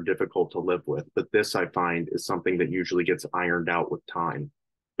find her difficult to live with, but this, I find, is something that usually gets ironed out with time."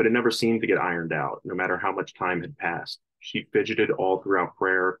 But it never seemed to get ironed out, no matter how much time had passed. She fidgeted all throughout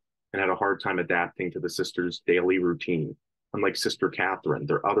prayer and had a hard time adapting to the sisters' daily routine. Unlike Sister Katherine,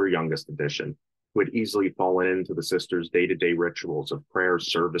 their other youngest addition, who had easily fallen into the sisters' day-to-day rituals of prayer,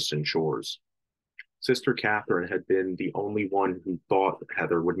 service, and chores. Sister Katherine had been the only one who thought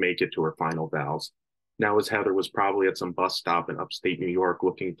Heather would make it to her final vows. Now, as Heather was probably at some bus stop in upstate New York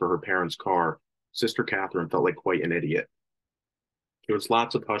looking for her parents' car, Sister Katherine felt like quite an idiot. There was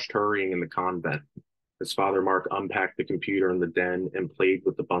lots of hushed hurrying in the convent. As Father Mark unpacked the computer in the den and played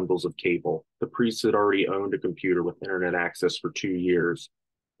with the bundles of cable, the priests had already owned a computer with internet access for 2 years.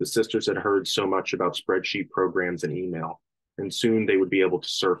 The sisters had heard so much about spreadsheet programs and email, and soon they would be able to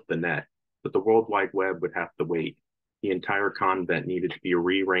surf the net. But the World Wide Web would have to wait. The entire convent needed to be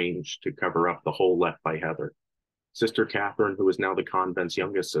rearranged to cover up the hole left by Heather. Sister Katherine, who was now the convent's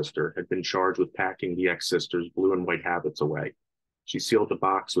youngest sister, had been charged with packing the ex-sisters' blue and white habits away. She sealed the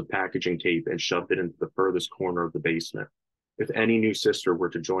box with packaging tape and shoved it into the furthest corner of the basement. If any new sister were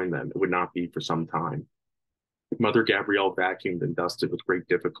to join them, it would not be for some time. Mother Gabrielle vacuumed and dusted with great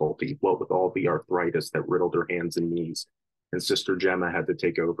difficulty, what with all the arthritis that riddled her hands and knees, and Sister Gemma had to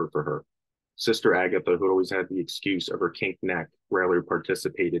take over for her. Sister Agatha, who always had the excuse of her kinked neck, rarely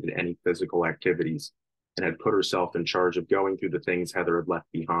participated in any physical activities, and had put herself in charge of going through the things Heather had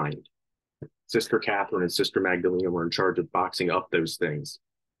left behind. Sister Katherine and Sister Magdalena were in charge of boxing up those things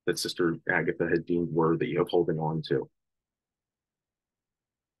that Sister Agatha had deemed worthy of holding on to.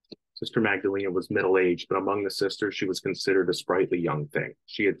 Sister Magdalena was middle-aged, but among the sisters, she was considered a sprightly young thing.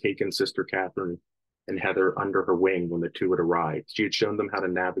 She had taken Sister Katherine and Heather under her wing when the two had arrived. She had shown them how to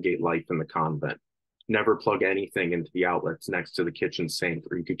navigate life in the convent. Never plug anything into the outlets next to the kitchen sink,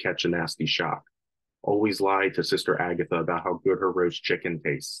 or you could catch a nasty shock. Always lie to Sister Agatha about how good her roast chicken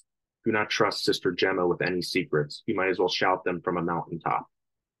tastes. Do not trust Sister Gemma with any secrets. You might as well shout them from a mountaintop.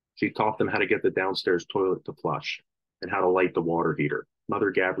 She taught them how to get the downstairs toilet to flush and how to light the water heater. Mother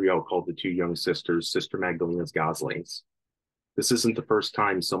Gabrielle called the two young sisters Sister Magdalena's goslings. "This isn't the first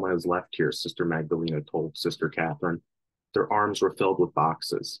time someone has left here," Sister Magdalena told Sister Katherine. Their arms were filled with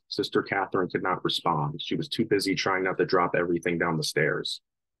boxes. Sister Katherine could not respond. She was too busy trying not to drop everything down the stairs.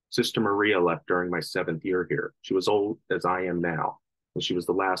 Sister Maria left during my 7th year here. She was old as I am now, and she was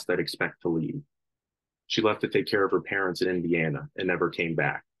the last I'd expect to leave. She left to take care of her parents in Indiana and never came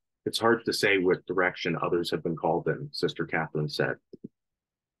back. It's hard to say what direction others have been called in, Sister Katherine said.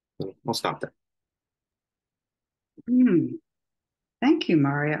 I'll stop there. Thank you,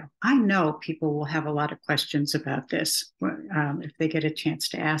 Mario. I know people will have a lot of questions about this if they get a chance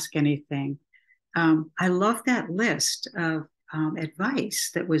to ask anything. I love that list of advice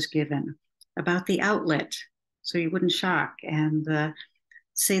that was given about the outlet, so you wouldn't shock, and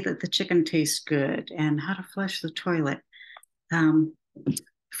say that the chicken tastes good, and how to flush the toilet.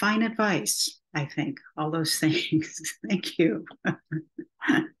 Fine advice, I think, all those things. Thank you.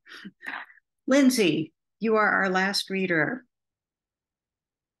 Lindsay, you are our last reader.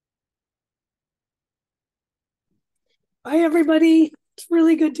 Hi, everybody. It's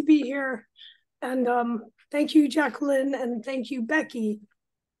really good to be here. And thank you, Jacqueline, and thank you, Becky,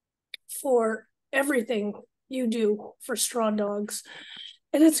 for everything you do for Straw Dogs.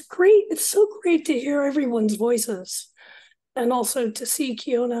 And it's great. It's so great to hear everyone's voices, and also to see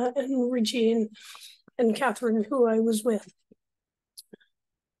Keeonna and Regine and Katherine, who I was with.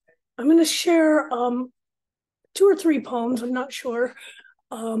 I'm going to share 2 or 3 poems, I'm not sure,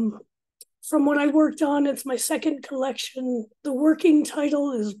 From what I worked on, it's my second collection. The working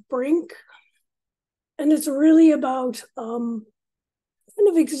title is Brink, and it's really about kind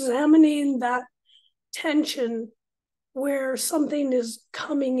of examining that tension where something is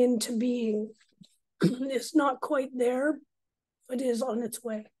coming into being. It's not quite there, but is on its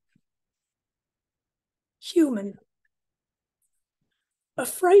way. Human. A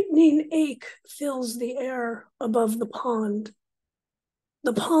frightening ache fills the air above the pond.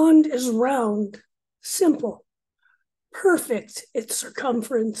 The pond is round, simple, perfect its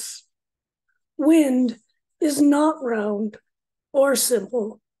circumference. Wind is not round or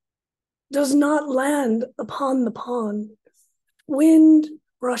simple, does not land upon the pond. Wind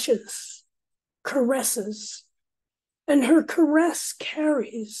brushes, caresses, and her caress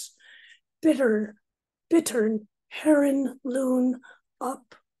carries bitter heron loon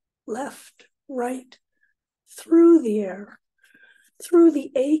up, left, right, through the air, through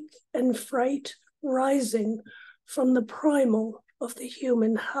the ache and fright rising from the primal of the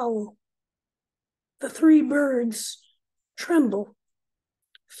human howl. The three birds tremble,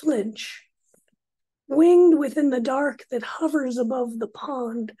 flinch. Winged within the dark that hovers above the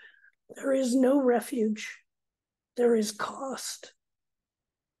pond, there is no refuge, there is cost.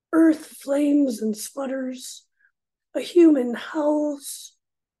 Earth flames and sputters, a human howls.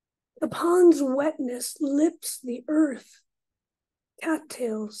 The pond's wetness lips the earth,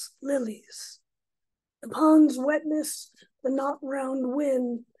 cattails, lilies. The pond's wetness, the not round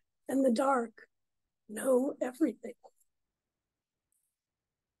wind, and the dark know everything.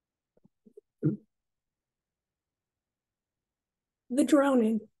 The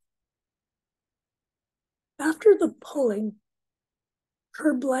drowning. After the pulling,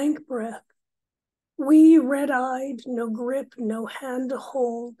 her blank breath, we red-eyed, no grip, no hand to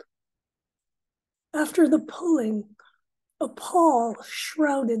hold. After the pulling, a pall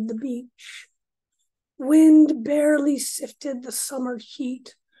shrouded the beach. Wind barely sifted the summer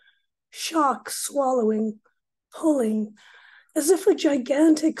heat, shock swallowing, pulling, as if a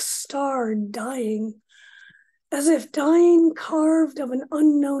gigantic star dying, as if dying carved of an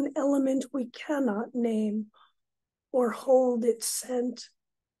unknown element we cannot name or hold its scent,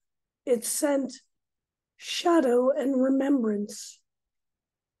 shadow and remembrance.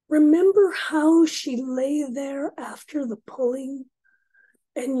 Remember how she lay there after the pulling,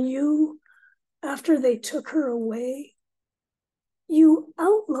 and you, after they took her away, you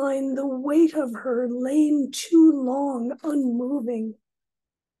outlined the weight of her laying too long unmoving,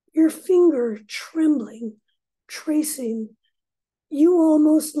 your finger trembling, tracing. You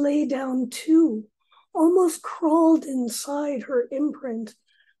almost lay down too, almost crawled inside her imprint.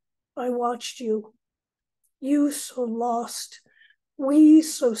 I watched you. You so lost, we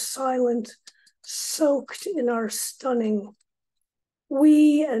so silent, soaked in our stunning.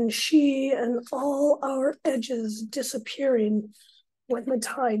 We and she and all our edges disappearing when the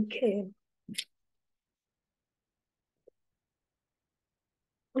tide came.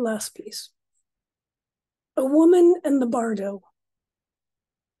 The last piece. A woman and the bardo.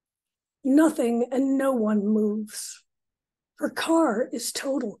 Nothing and no one moves. Her car is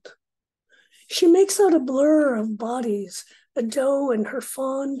totaled. She makes out a blur of bodies, a doe and her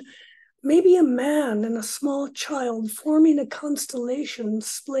fawn, maybe a man and a small child forming a constellation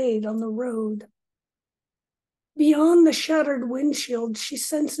splayed on the road. Beyond the shattered windshield, she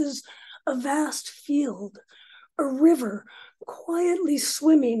senses a vast field, a river quietly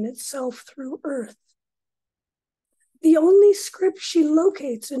swimming itself through earth. The only script she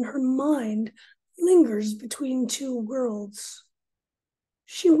locates in her mind lingers between two worlds.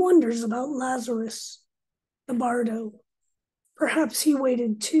 She wonders about Lazarus, the bardo. Perhaps he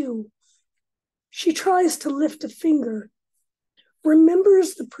waited too. She tries to lift a finger,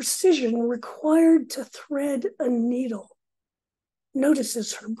 remembers the precision required to thread a needle,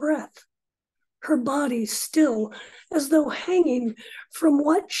 notices her breath, her body still as though hanging from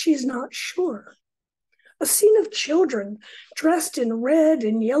what she's not sure. A scene of children dressed in red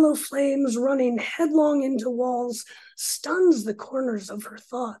and yellow flames running headlong into walls stuns the corners of her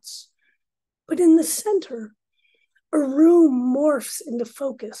thoughts. But in the center, a room morphs into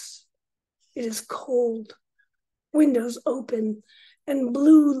focus. It is cold, windows open, and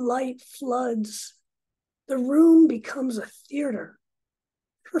blue light floods. The room becomes a theater.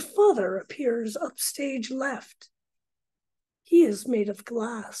 Her father appears upstage left. He is made of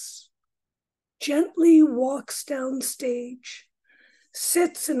glass. Gently walks downstage,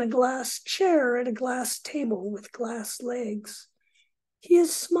 sits in a glass chair at a glass table with glass legs. He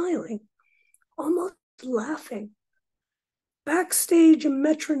is smiling, almost laughing. Backstage, a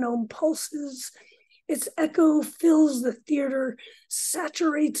metronome pulses Its echo fills the theater,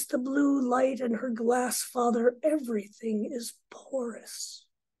 saturates the blue light and her glass father. Everything is porous.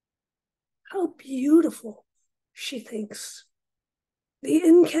 How beautiful, she thinks. The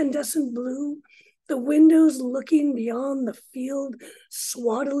incandescent blue, the windows looking beyond the field,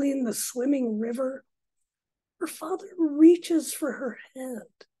 swaddling the swimming river. Her father reaches for her hand.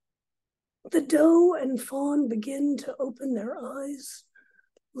 The doe and fawn begin to open their eyes,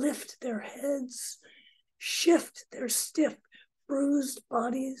 lift their heads, shift their stiff, bruised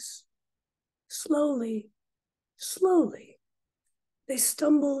bodies. Slowly, slowly, they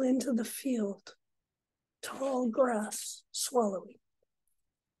stumble into the field, tall grass swallowing.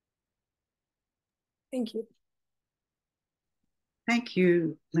 Thank you. Thank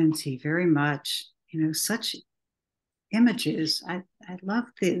you, Lindsay, very much. Such images. I love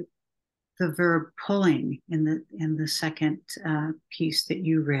the verb pulling in the second piece that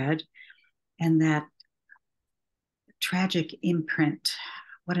you read, and that tragic imprint.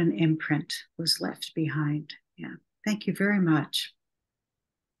 What an imprint was left behind. Yeah, thank you very much.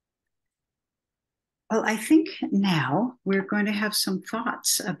 Well, I think now we're going to have some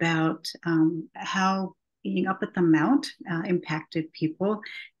thoughts about how being up at the Mount impacted people.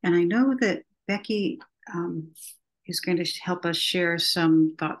 And I know that Becky is going to help us share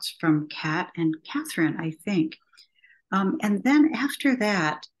some thoughts from Kat and Katherine, I think. And then after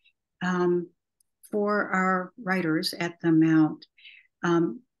that, for our writers at the Mount,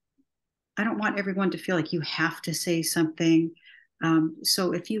 I don't want everyone to feel like you have to say something.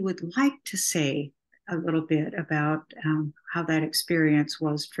 So if you would like to say a little bit about how that experience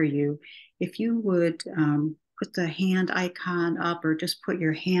was for you, if you would put the hand icon up or just put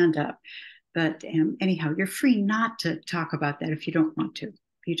your hand up. But anyhow, you're free not to talk about that if you don't want to,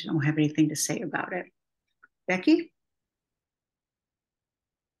 if you don't have anything to say about it. Becky?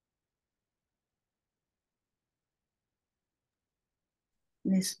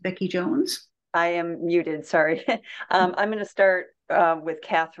 Miss Becky Jones? I am muted, sorry. I'm going to start with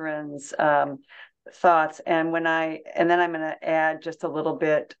Katherine's thoughts, and then I'm going to add just a little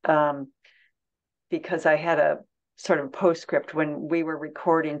bit because I had a sort of postscript when we were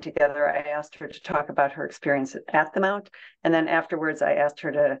recording together. I asked her to talk about her experience at the Mount, and then afterwards I asked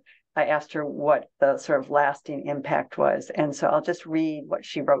her what the sort of lasting impact was, and so I'll just read what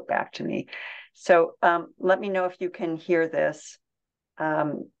she wrote back to me. So let me know if you can hear this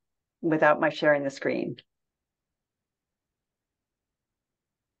without my sharing the screen.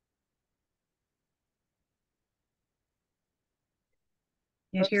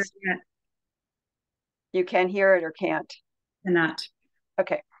 Can't hear it yet. You can hear it or can't? Cannot.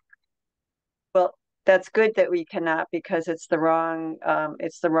 Okay. Well, that's good that we cannot, because it's the wrong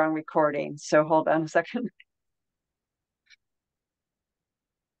recording. So hold on a second.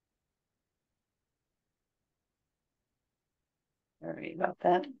 Sorry about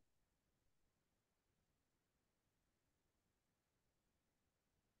that.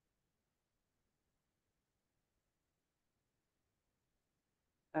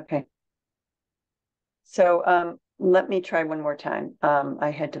 Okay. So let me try one more time.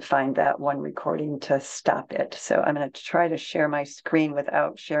 I had to find that one recording to stop it. So I'm going to try to share my screen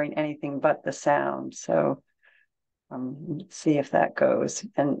without sharing anything but the sound. So let's see if that goes.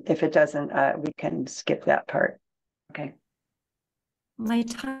 And if it doesn't, we can skip that part. Okay. My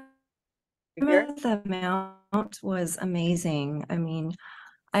time at the Mount was amazing. I mean,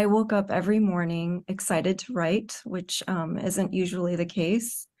 I woke up every morning excited to write, which isn't usually the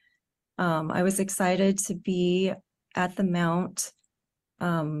case. I was excited to be at the Mount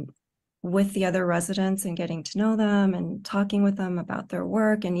with the other residents and getting to know them and talking with them about their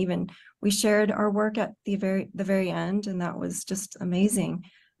work. And even we shared our work at the very end, and that was just amazing.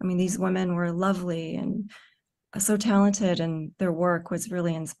 I mean, these women were lovely and so talented, and their work was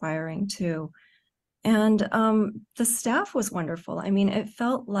really inspiring too. And the staff was wonderful. I mean, it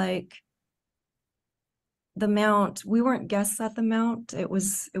felt like the Mount, we weren't guests at the Mount. It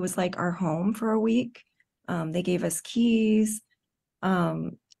was like our home for a week. They gave us keys.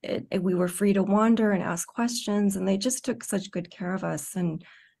 We were free to wander and ask questions, and they just took such good care of us. And,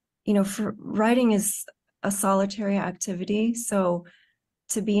 for writing is a solitary activity. So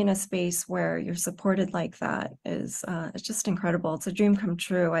to be in a space where you're supported like that is it's just incredible. It's a dream come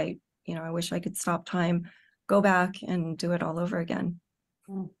true. I wish I could stop time, go back and do it all over again.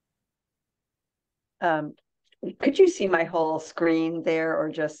 Could you see my whole screen there, or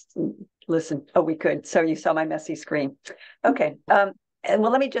just listen? Oh, we could. So you saw my messy screen. Okay. And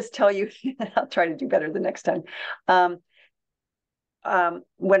well, let me just tell you, I'll try to do better the next time.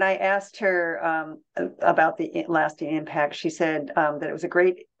 when I asked her about the lasting impact, she said that it was a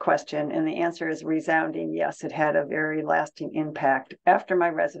great question, and the answer is resounding yes, it had a very lasting impact. After my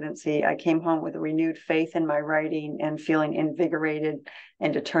residency, I came home with a renewed faith in my writing and feeling invigorated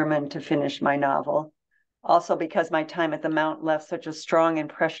and determined to finish my novel. Also, because my time at the Mount left such a strong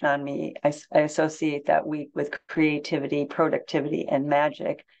impression on me, I associate that week with creativity, productivity, and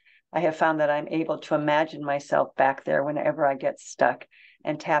magic. I have found that I'm able to imagine myself back there whenever I get stuck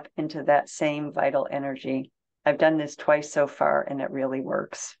and tap into that same vital energy. I've done this twice so far, and it really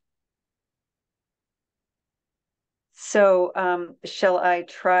works. So shall I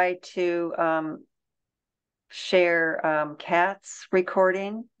try to share Kat's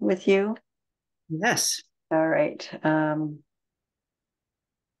recording with you? Yes. All right.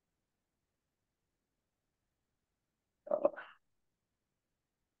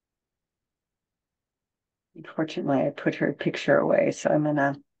 Unfortunately, I put her picture away, so I'm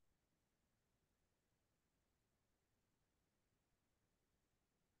gonna.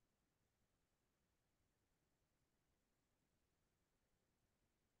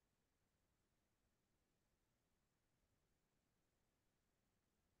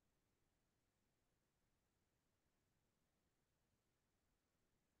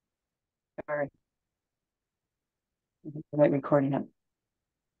 Sorry. Right, recording it.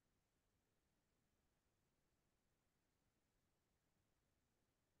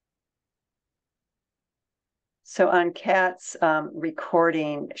 So on Kat's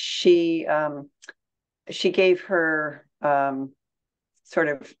recording, she gave her sort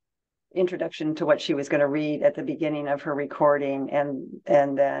of introduction to what she was going to read at the beginning of her recording, and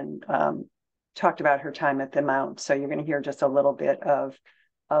then talked about her time at the Mount. So you're going to hear just a little bit of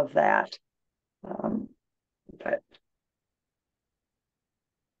that. But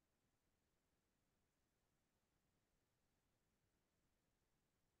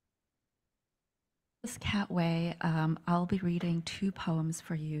This Cat Way, I'll be reading 2 poems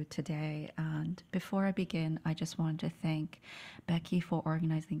for you today. And before I begin, I just wanted to thank Becky for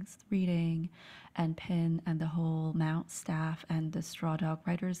organizing this reading, and Pin and the whole Mount staff and the Straw Dog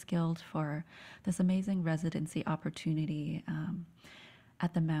Writers Guild for this amazing residency opportunity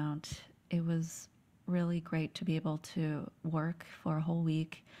at the Mount. It was really great to be able to work for a whole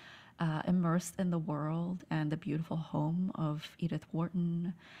week, immersed in the world and the beautiful home of Edith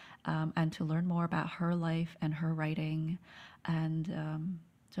Wharton, and to learn more about her life and her writing, and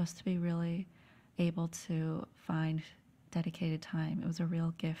just to be really able to find dedicated time. It was a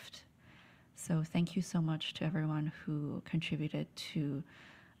real gift. So thank you so much to everyone who contributed to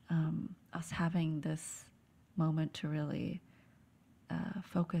us having this moment to really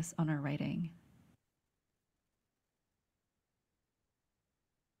focus on our writing.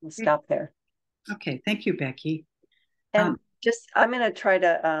 we'll stop there. Okay, thank you, Becky. And I'm going to try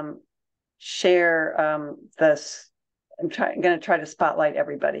to share this. I'm going to try to spotlight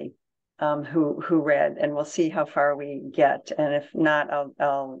everybody who read, and we'll see how far we get. And if not,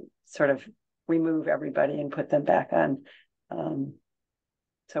 I'll sort of remove everybody and put them back on.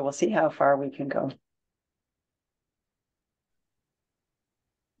 So we'll see how far we can go.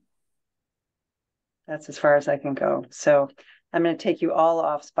 That's as far as I can go. So I'm going to take you all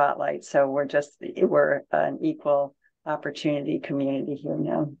off spotlight. So we're an equal opportunity community here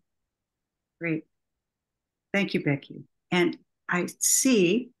now. Great. Thank you, Becky. And I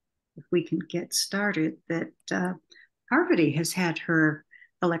see, if we can get started, that Parvati has had her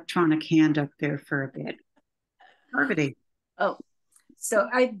electronic hand up there for a bit. Parvati. Oh, so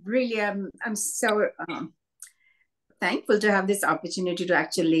I really am, I'm so thankful to have this opportunity to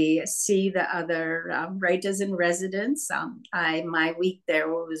actually see the other writers in residence. My week there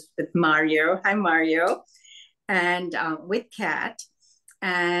was with Mario. Hi, Mario. And with Kat.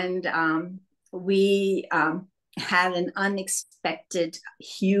 And we had an unexpected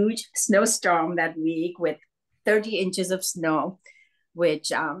huge snowstorm that week with 30 inches of snow,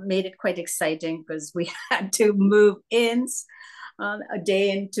 which made it quite exciting because we had to move in a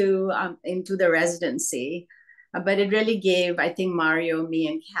day into the residency. But it really gave, I think, Mario, me,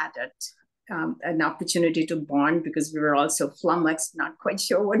 and Kat an opportunity to bond because we were all so flummoxed, not quite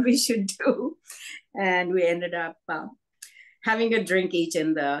sure what we should do. And we ended up having a drink each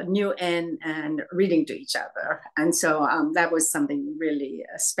in the new inn and reading to each other. And so that was something really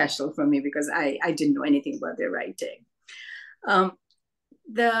special for me because I didn't know anything about their writing.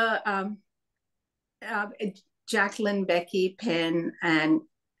 Jacqueline, Becky, Penn, and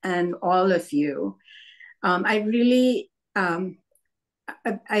all of you, I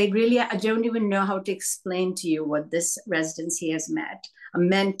don't even know how to explain to you what this residency has meant.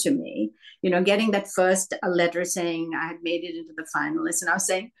 meant to me. Getting that first letter saying I had made it into the finalists, and I was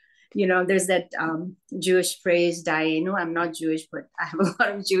saying, there's that Jewish phrase, Dayenu. I'm not Jewish, but I have a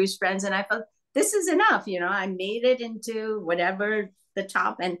lot of Jewish friends, and I felt this is enough. I made it into whatever the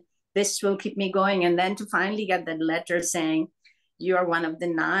top, and this will keep me going. And then to finally get that letter saying you are one of the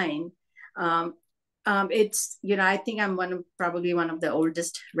 9. It's, I think I'm probably one of the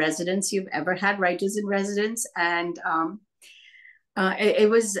oldest residents you've ever had, writers in residence. And it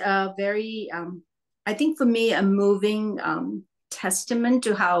was very, I think for me, a moving testament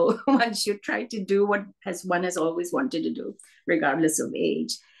to how one should try to do what one has always wanted to do, regardless of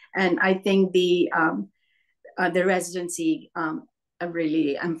age. And I think the residency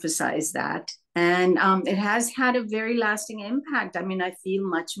really emphasized that. And it has had a very lasting impact. I mean, I feel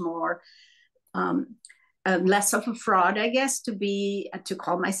much more less of a fraud, I guess, to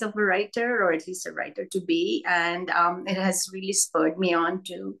call myself a writer, or at least a writer to be. And it has really spurred me on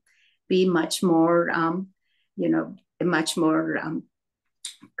to be much more, much more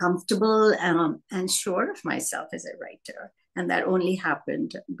comfortable and sure of myself as a writer. And that only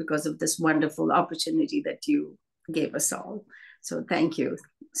happened because of this wonderful opportunity that you gave us all. So thank you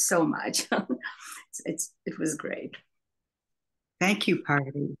so much. It was great. Thank you,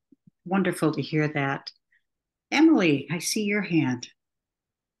 Parvati. Wonderful to hear that. Emily, I see your hand.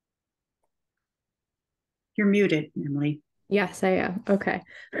 You're muted, Emily. Yes, I am. Okay.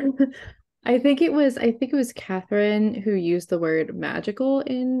 I think it was Katherine who used the word magical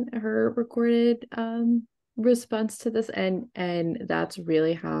in her recorded response to this, and that's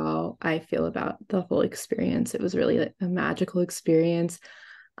really how I feel about the whole experience. It was really a magical experience.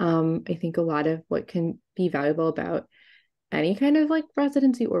 I think a lot of what can be valuable about any kind of like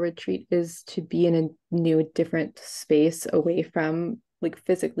residency or retreat is to be in a new, different space, away from, like,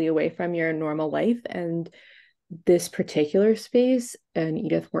 physically away from your normal life. And this particular space in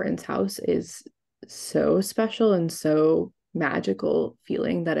Edith Wharton's house is so special and so magical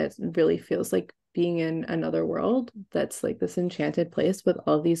feeling that it really feels like being in another world. That's like this enchanted place with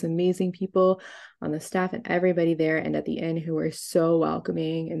all these amazing people on the staff and everybody there, and at the inn, who are so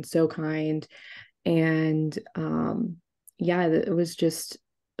welcoming and so kind. And yeah, it was just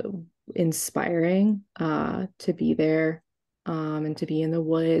inspiring to be there and to be in the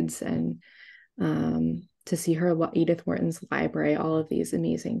woods, and to see Edith Wharton's library, all of these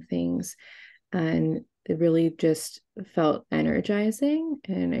amazing things. And it really just felt energizing.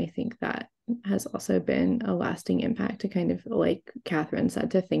 And I think that has also been a lasting impact, to kind of, like Katherine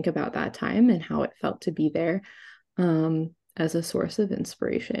said, to think about that time and how it felt to be there as a source of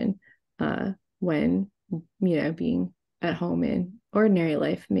inspiration when, being at home in ordinary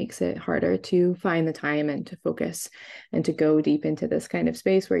life makes it harder to find the time and to focus and to go deep into this kind of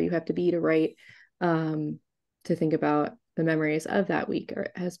space where you have to be to write. To think about the memories of that week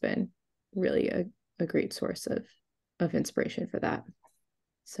has been really a great source of inspiration for that.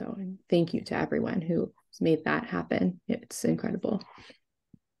 So thank you to everyone who made that happen. It's incredible.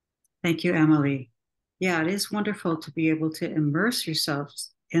 Thank you, Emily. Yeah, it is wonderful to be able to immerse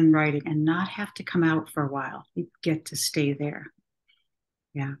yourselves in writing and not have to come out for a while. You get to stay there.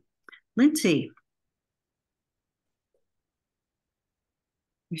 Yeah. Lindsay,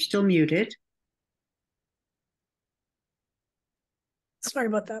 you're still muted. Sorry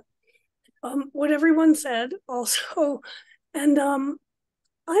about that. What everyone said also, and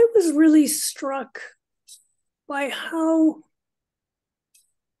I was really struck by how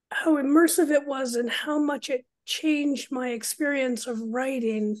immersive it was and how much it changed my experience of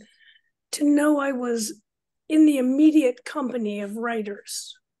writing, to know I was in the immediate company of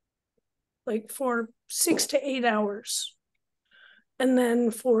writers, like for 6 to 8 hours, and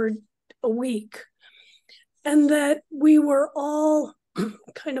then for a week, and that we were all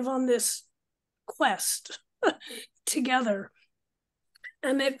kind of on this quest together.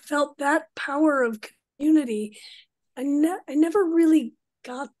 And it felt that power of community. I never really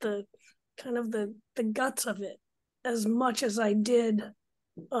got the kind of the guts of it as much as I did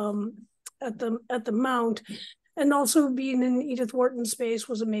at the Mount. And also being in Edith Wharton's space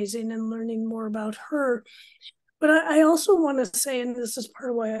was amazing, and learning more about her. But I also want to say, and this is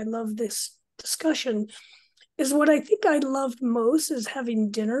part of why I love this discussion, is what I think I loved most is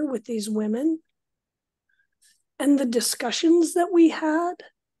having dinner with these women, and the discussions that we had,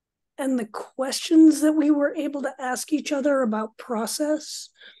 and the questions that we were able to ask each other about process,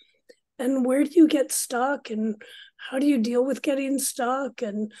 and where do you get stuck, and how do you deal with getting stuck,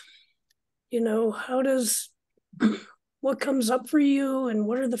 and how does what comes up for you, and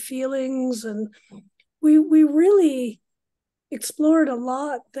what are the feelings. And we really explored a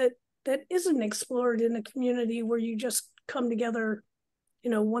lot that isn't explored in a community where you just come together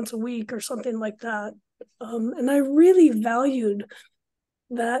once a week or something like that. And I really valued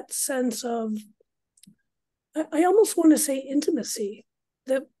that sense of, I almost want to say intimacy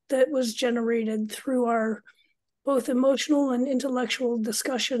that was generated through our both emotional and intellectual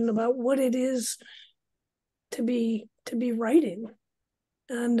discussion about what it is to be writing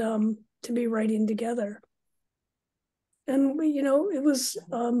and to be writing together. And it was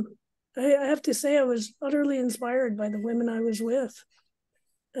I have to say I was utterly inspired by the women I was with,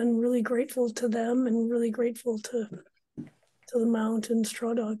 and really grateful to them, and really grateful to the Mount and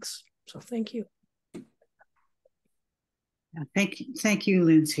Straw Dogs. So thank you. Thank you,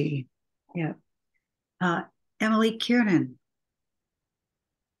 Lindsay. Yeah. Emily Kiernan.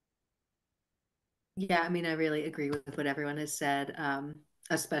 Yeah, I mean, I really agree with what everyone has said,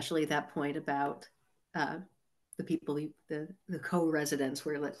 especially that point about the people, the co-residents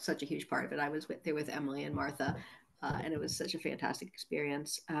were such a huge part of it. I was there with Emily and Martha, and it was such a fantastic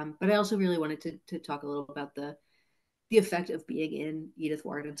experience. But I also really wanted to talk a little about the effect of being in Edith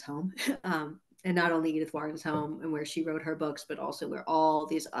Wharton's home. And not only Edith Wharton's home and where she wrote her books, but also where all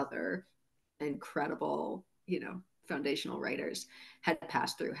these other incredible, foundational writers had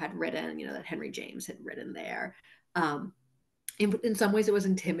passed through, had written, that Henry James had written there. In some ways it was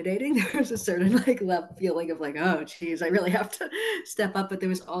intimidating. There was a certain feeling of oh geez, I really have to step up. But there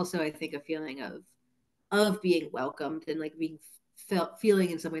was also, I think, a feeling of being welcomed and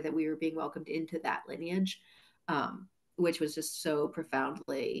feeling in some way that we were being welcomed into that lineage, which was just so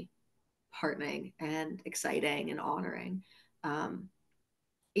profoundly heartening and exciting and honoring.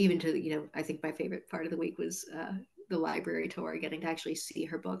 Even to, I think my favorite part of the week was the library tour, getting to actually see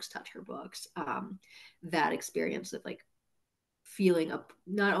her books, touch her books. That experience of feeling up,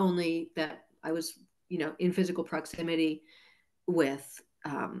 not only that I was, in physical proximity with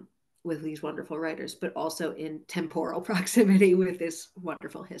these wonderful writers, but also in temporal proximity with this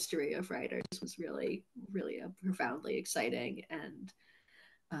wonderful history of writers, was really, really a profoundly exciting and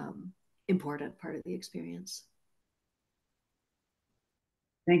important part of the experience.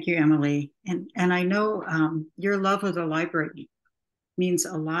 Thank you, Emily. And I know your love of the library means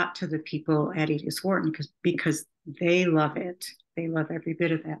a lot to the people at Edith Wharton because they love it. They love every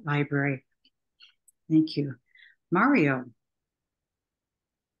bit of that library. Thank you. Mario.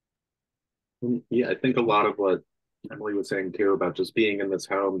 Yeah, I think a lot of what Emily was saying too about just being in this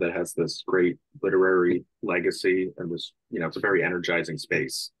home that has this great literary legacy and this, it's a very energizing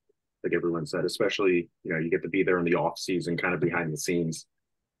space, like everyone said, especially, you get to be there in the off season, kind of behind the scenes.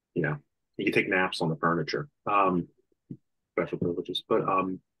 You can take naps on the furniture, special privileges, but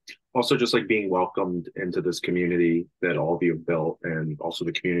also just being welcomed into this community that all of you have built, and also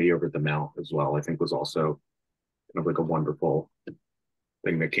the community over at the Mount as well, I think was also kind of a wonderful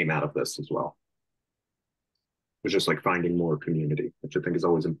thing that came out of this as well. It was just finding more community, which I think is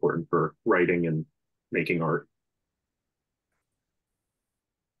always important for writing and making art.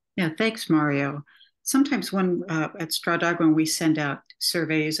 Yeah, thanks, Mario. Sometimes when at Straw Dog, when we send out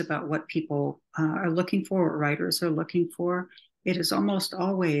surveys about what people are looking for, what writers are looking for, it is almost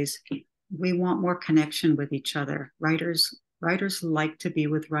always, we want more connection with each other. Writers like to be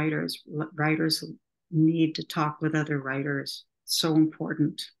with writers. Writers need to talk with other writers. So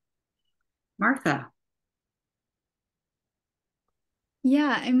important. Martha.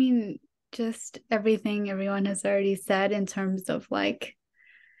 Yeah, I mean, just everything everyone has already said in terms of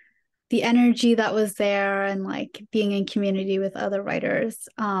the energy that was there and being in community with other writers.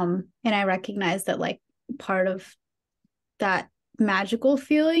 And I recognize that part of that magical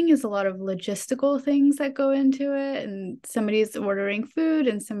feeling is a lot of logistical things that go into it, and somebody's ordering food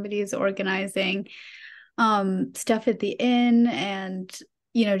and somebody's organizing stuff at the inn, and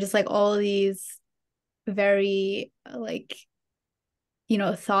just all these very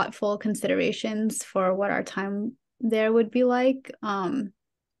thoughtful considerations for what our time there would be like.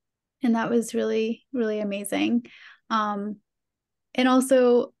 And that was really, really amazing. And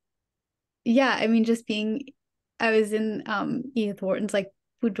also, yeah, I mean, I was in Edith Wharton's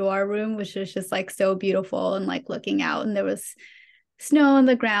boudoir room, which was just so beautiful, and looking out, and there was snow on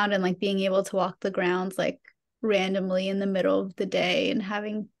the ground, and being able to walk the grounds randomly in the middle of the day, and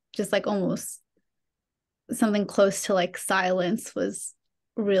having just almost something close to silence was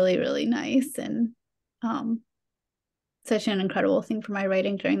really, really nice. And such an incredible thing for my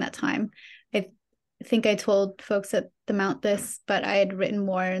writing during that time. I think I told folks at the Mount this, but I had written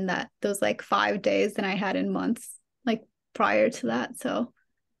more in those 5 days than I had in months prior to that. So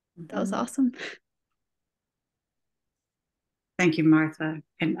that was awesome. Thank you, Martha.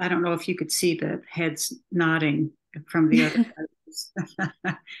 And I don't know if you could see the heads nodding from the other.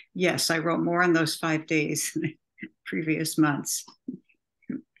 Yes, I wrote more in those 5 days than previous months.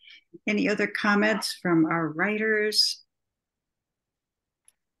 Any other comments from our writers?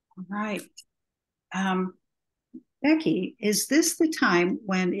 All right. Becky, is this the time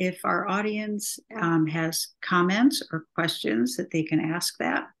when if our audience has comments or questions that they can ask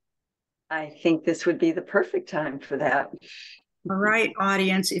that? I think this would be the perfect time for that. All right,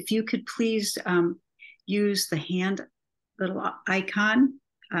 audience, if you could please use the hand little icon,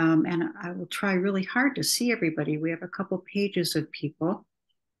 and I will try really hard to see everybody. We have a couple pages of people.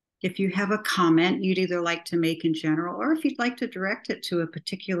 If you have a comment you'd either like to make in general, or if you'd like to direct it to a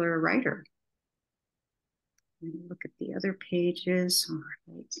particular writer. Look at the other pages. All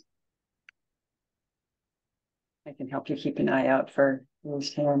right. I can help you keep an eye out for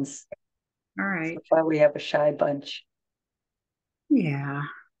those hands. All right. That's why we have a shy bunch. Yeah.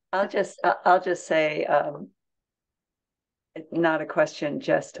 I'll just say, not a question,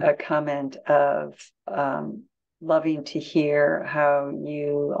 just a comment of loving to hear how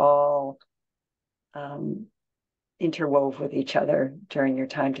you all interwove with each other during your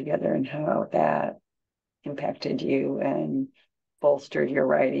time together and how that impacted you and bolstered your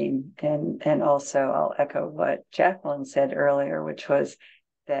writing. And also I'll echo what Jacqueline said earlier, which was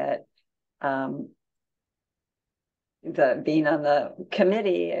that the being on the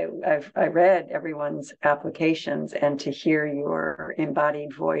committee, I read everyone's applications, and to hear your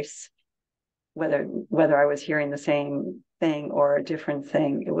embodied voice, whether I was hearing the same thing or a different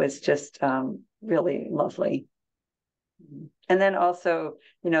thing, it was just really lovely. And then also,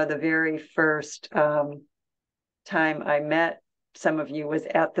 the very first time I met some of you was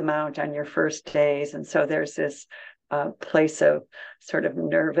at the Mount on your first days, and so there's this place of sort of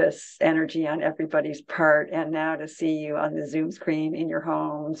nervous energy on everybody's part, and now to see you on the Zoom screen in your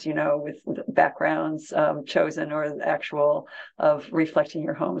homes, with backgrounds chosen or the actual of reflecting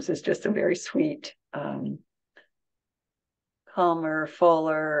your homes is just a very sweet, calmer,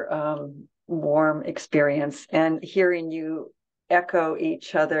 fuller, warm experience. And hearing you echo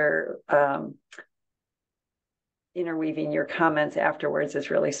each other, interweaving your comments afterwards is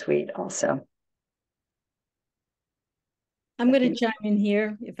really sweet also. I'm going to chime in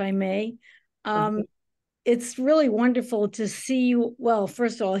here, if I may. It's really wonderful to see you. Well,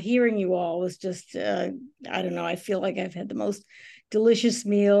 first of all, hearing you all was just, I don't know, I feel like I've had the most delicious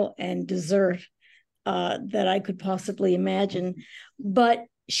meal and dessert that I could possibly imagine. But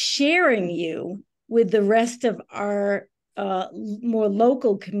sharing you with the rest of our more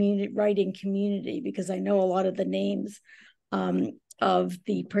local writing community, because I know a lot of the names of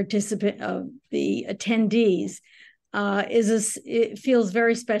the attendees, it feels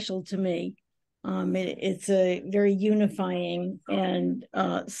very special to me. It's a very unifying and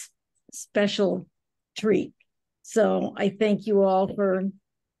special treat. So I thank you all for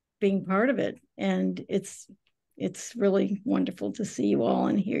being part of it, and it's really wonderful to see you all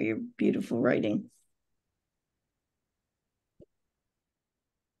and hear your beautiful writing.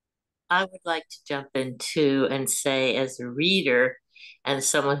 I would like to jump in too and say, as a reader and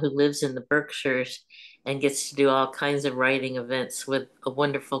someone who lives in the Berkshires and gets to do all kinds of writing events with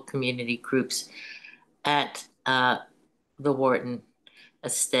wonderful community groups at the Wharton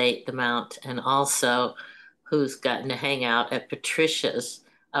estate, the Mount, and also who's gotten to hang out at Patricia's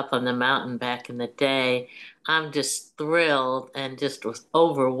up on the mountain back in the day. I'm just thrilled and just was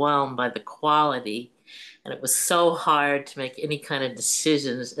overwhelmed by the quality. And it was so hard to make any kind of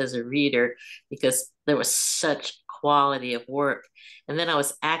decisions as a reader because there was such quality of work. And then I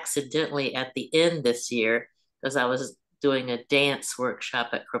was accidentally at the end this year because I was doing a dance workshop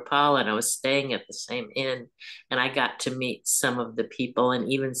at Kripala and I was staying at the same inn, and I got to meet some of the people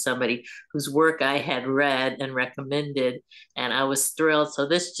and even somebody whose work I had read and recommended, and I was thrilled. So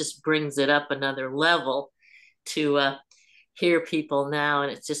this just brings it up another level to hear people now,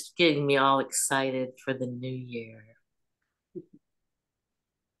 and it's just getting me all excited for the new year.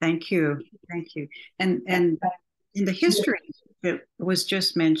 Thank you. And in the history that was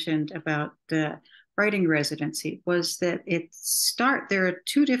just mentioned about the writing residency was that there are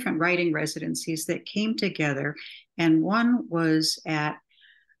two different writing residencies that came together, and one was at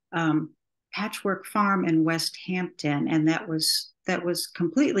Patchwork Farm in West Hampton, and that was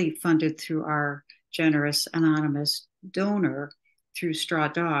completely funded through our generous anonymous donor through Straw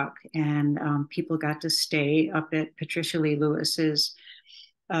Dog, and people got to stay up at Patricia Lee Lewis's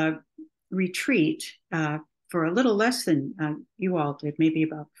retreat for a little less than you all did, maybe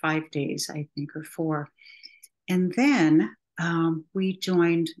about 5 days, I think, or 4. And then we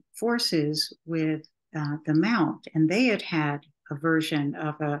joined forces with the Mount, and they had a version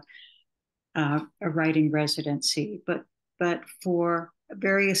of a writing residency, but for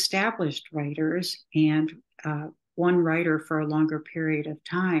very established writers and one writer for a longer period of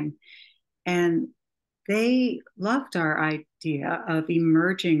time. And they loved our idea of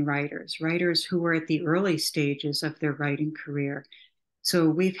emerging writers, writers who were at the early stages of their writing career. So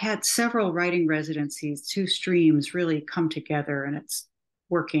we've had several writing residencies, 2 streams really come together, and it's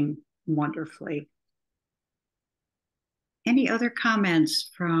working wonderfully. Any other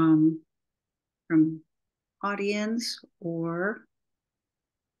comments from audience or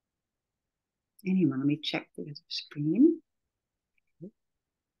anyone? Let me check the other screen.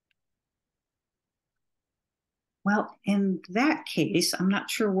 Well, in that case, I'm not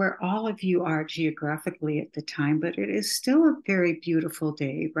sure where all of you are geographically at the time, but it is still a very beautiful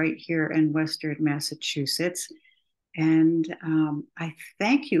day right here in Western Massachusetts. And I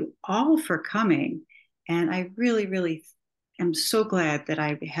thank you all for coming. And I really, really am so glad that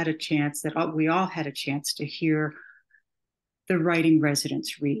I had a chance, that we all had a chance to hear the writing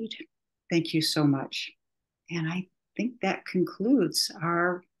residents read. Thank you so much. And I think that concludes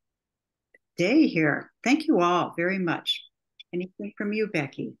our day here. Thank you all very much. Anything from you,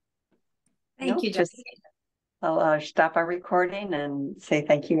 Becky? Thank you, just I'll stop our recording and say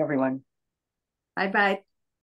thank you, everyone. Bye-bye.